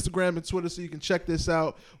us on Instagram and Twitter so you can check this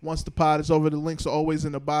out once the pod is over. The links are always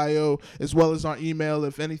in the bio, as well as our email.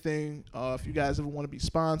 If anything, if you guys ever want to be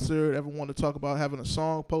sponsored, ever want to talk about having a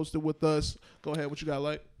song posted with us, go ahead. What you got,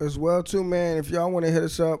 like? As well, too, man. If y'all want to hit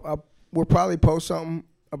us up, we'll probably post something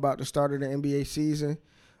about the start of the NBA season.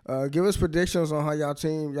 Give us predictions on how y'all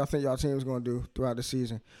think y'all team is going to do throughout the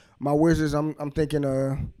season. My Wizards, I'm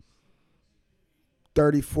thinking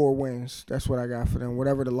 34 wins. That's what I got for them,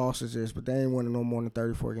 whatever the losses is, but they ain't winning no more than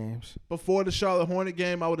 34 games. Before the Charlotte Hornet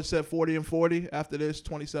game, I would have said 40-40. After this,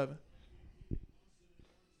 27.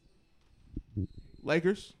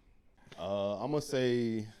 Lakers? I'm going to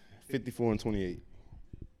say 54-28.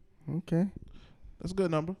 Okay. That's a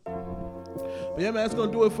good number. But yeah, man, that's going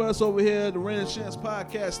to do it for us over here at the Ren and Chance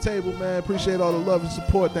podcast table, man. Appreciate all the love and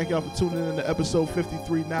support. Thank y'all for tuning in to episode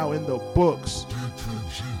 53, now in the books.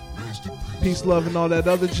 Peace, love, and all that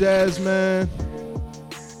other jazz, man.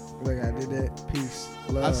 Look, I did that. Peace,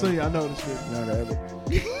 love. I see you. I noticed it. No, the other.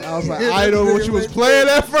 I was like, I didn't know what you was playing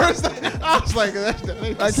at first. I was like, that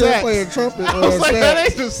ain't the I sax. can't play a trumpet. I was like, that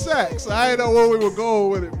ain't the sax. I didn't know where we were going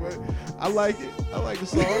with it, but I like it. I like the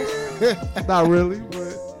songs. Not really,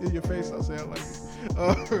 but in your face, I'll say I like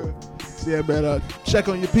it. So yeah, man, check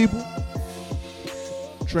on your people.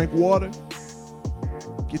 Drink water.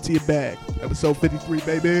 Get to your bag. Episode 53,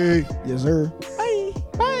 baby. Yes, sir.